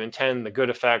 right, where you intend the good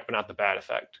effect but not the bad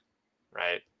effect,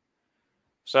 right?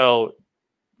 So,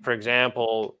 for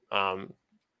example,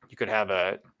 you could have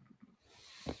a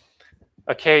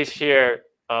case here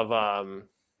of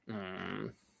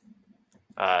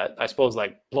I suppose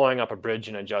like blowing up a bridge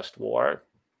in a just war,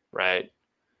 right?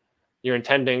 You're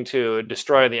intending to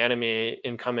destroy the enemy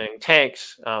incoming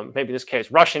tanks, maybe in this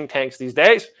case, Russian tanks these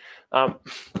days.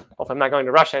 Hope I'm not going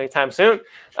to Russia anytime soon.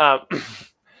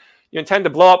 You intend to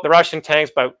blow up the Russian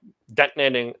tanks by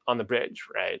detonating on the bridge,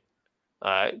 right?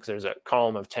 Because there's a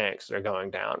column of tanks that are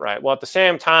going down, right? Well, at the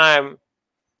same time,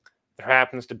 there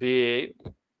happens to be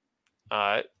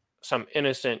some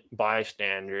innocent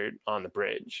bystander on the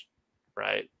bridge,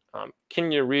 right?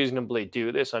 Can you reasonably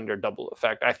do this under double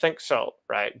effect? I think so,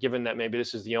 right? Given that maybe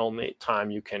this is the only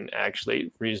time you can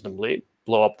actually reasonably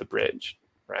blow up the bridge,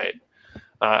 right?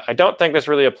 I don't think this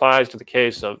really applies to the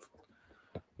case of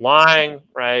lying,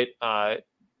 right?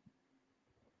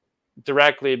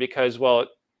 Directly, because, well,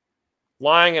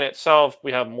 lying in itself,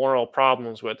 we have moral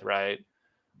problems with, right?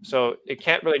 So it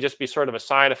can't really just be sort of a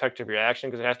side effect of your action,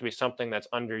 because it has to be something that's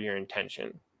under your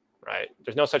intention, right?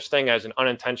 There's no such thing as an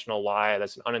unintentional lie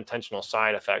that's an unintentional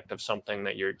side effect of something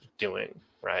that you're doing,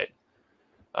 right?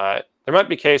 There might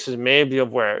be cases maybe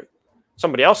of where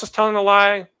somebody else is telling a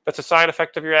lie that's a side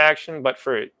effect of your action, but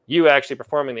for you actually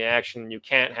performing the action, you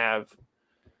can't have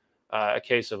a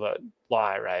case of a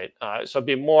lie, right? So it'd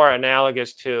be more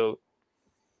analogous to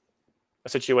a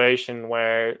situation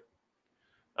where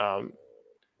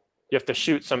you have to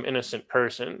shoot some innocent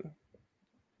person,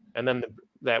 and then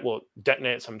that will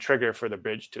detonate some trigger for the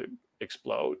bridge to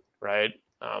explode, right?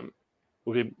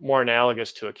 Would be more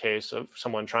analogous to a case of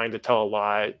someone trying to tell a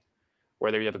lie,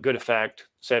 where you have a good effect,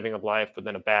 saving of life, but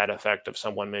then a bad effect of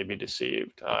someone may be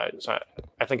deceived. So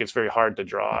I think it's very hard to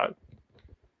draw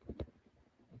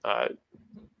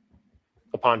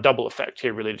upon double effect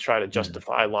here, really, to try to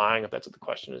justify lying, if that's what the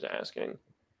question is asking.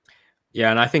 Yeah,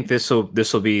 and I think this will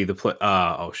be the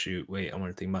oh shoot, wait, I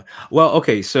want to think about. Well,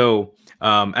 okay, so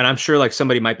and I'm sure like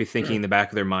somebody might be thinking in the back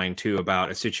of their mind too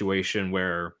about a situation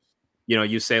where, you know,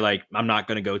 you say like, I'm not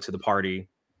going to go to the party,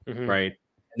 right?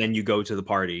 And then you go to the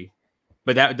party,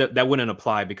 but that wouldn't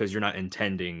apply because you're not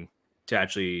intending to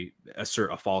actually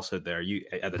assert a falsehood there. You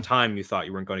at the time you thought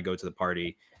you weren't going to go to the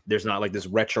party. There's not like this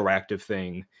retroactive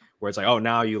thing where it's like, oh,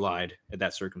 now you lied at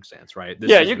that circumstance, right? This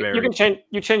Yeah, is you can change.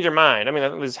 You change your mind. I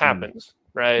mean, this happens,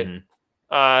 right? Mm-hmm.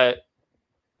 Mm-hmm.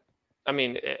 There might be cases maybe of where somebody else is telling a lie that's a side effect of something that you're doing, right? There's no such thing as an unintentional lie that's an unintentional side effect of something that you're doing, right? I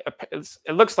mean,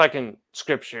 it looks like in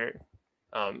scripture,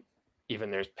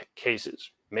 even there's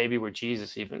cases maybe where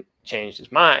Jesus even changed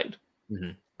his mind,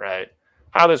 right?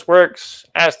 How this works,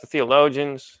 ask the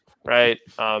theologians, right?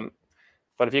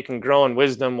 But if he can grow in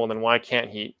wisdom, well, then why can't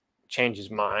he change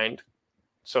his mind,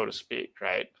 so to speak,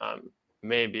 right?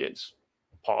 Maybe it's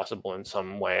possible in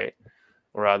some way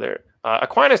or other.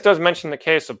 Aquinas does mention the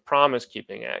case of promise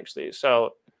keeping, actually.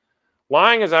 So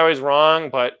lying is always wrong,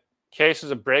 but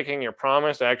cases of breaking your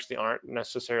promise actually aren't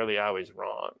necessarily always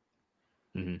wrong.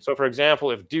 So, for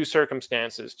example, if due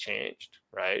circumstances changed,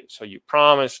 right? So you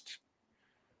promised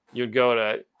you'd go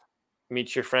to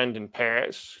meet your friend in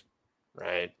Paris,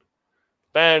 right?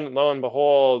 Then, lo and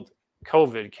behold,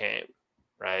 COVID came,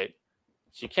 right?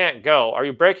 So you can't go. Are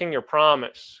you breaking your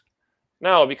promise?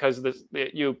 No, because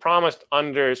you promised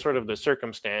under sort of the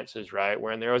circumstances, right?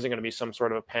 Where there wasn't going to be some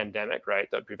sort of a pandemic, right?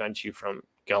 That prevents you from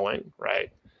going, right?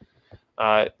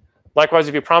 Likewise,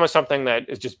 if you promise something that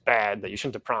is just bad, that you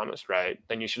shouldn't have promised, right?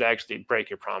 Then you should actually break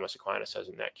your promise, Aquinas says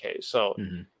in that case. So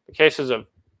the cases of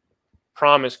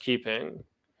promise keeping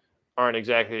aren't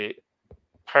exactly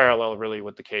parallel really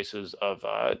with the cases of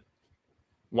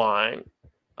lying,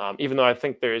 even though I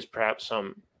think there is perhaps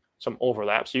some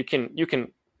overlap. So you can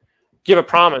give a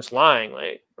promise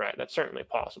lyingly, right? That's certainly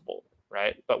possible,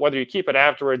 right? But whether you keep it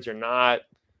afterwards or not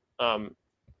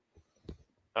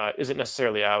isn't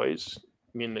necessarily always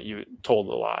mean that you told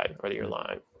a lie or that you're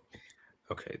lying.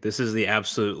 Okay, this is the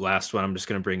absolute last one I'm just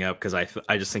going to bring up because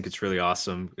I just think it's really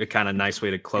awesome. A kind of nice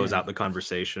way to close out the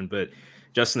conversation. But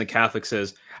Justin the Catholic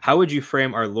says, how would you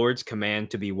frame our Lord's command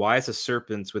to be wise as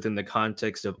serpents within the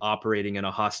context of operating in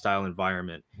a hostile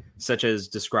environment, such as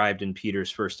described in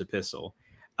Peter's first epistle?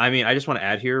 I mean, I just want to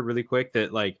add here really quick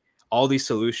that like all these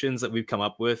solutions that we've come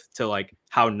up with to like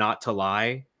how not to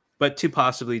lie, but to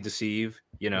possibly deceive,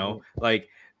 you know, like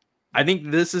I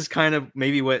think this is kind of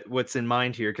maybe what's in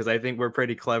mind here, because I think we're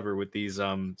pretty clever with these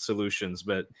solutions.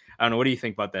 But I don't know. What do you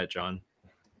think about that, John?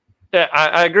 Yeah,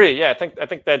 I agree. Yeah, I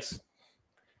think that's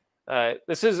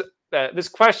this is this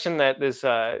question that this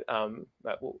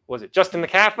was it Justin the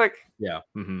Catholic? Yeah,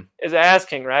 is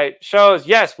asking, right? Shows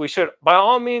yes, we should by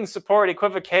all means support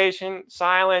equivocation,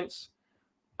 silence,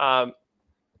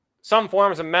 some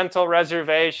forms of mental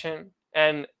reservation,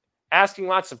 and asking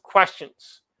lots of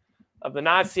questions of the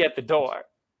Nazi at the door,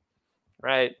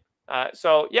 right?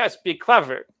 So yes, be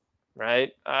clever,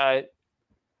 right?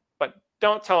 But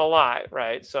don't tell a lie,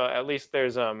 right? So at least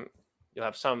there's you'll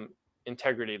have some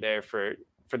integrity there for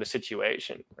the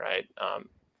situation, right?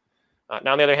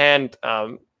 Now on the other hand,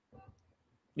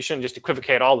 you shouldn't just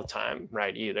equivocate all the time,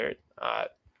 right? Either,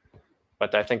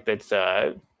 but I think that's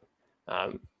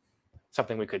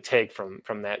something we could take from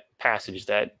that passage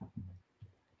that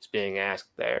is being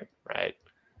asked there, right?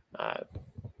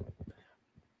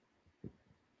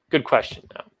 Good question,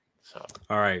 though. So.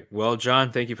 All right. Well,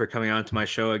 John, thank you for coming on to my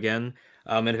show again.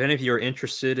 And if any of you are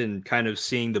interested in kind of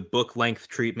seeing the book-length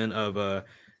treatment of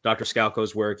Dr.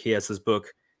 Skalko's work, he has this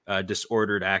book,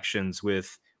 Disordered Actions,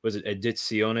 with, was it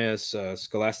Editiones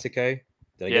Scholasticae?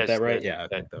 Did I get that right? Yeah, I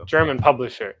think so. German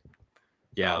publisher.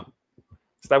 Yeah.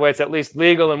 So that way it's at least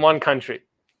legal in one country.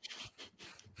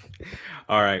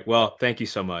 All right. Well, thank you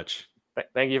so much.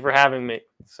 Thank you for having me.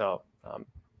 So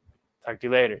talk to you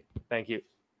later. Thank you.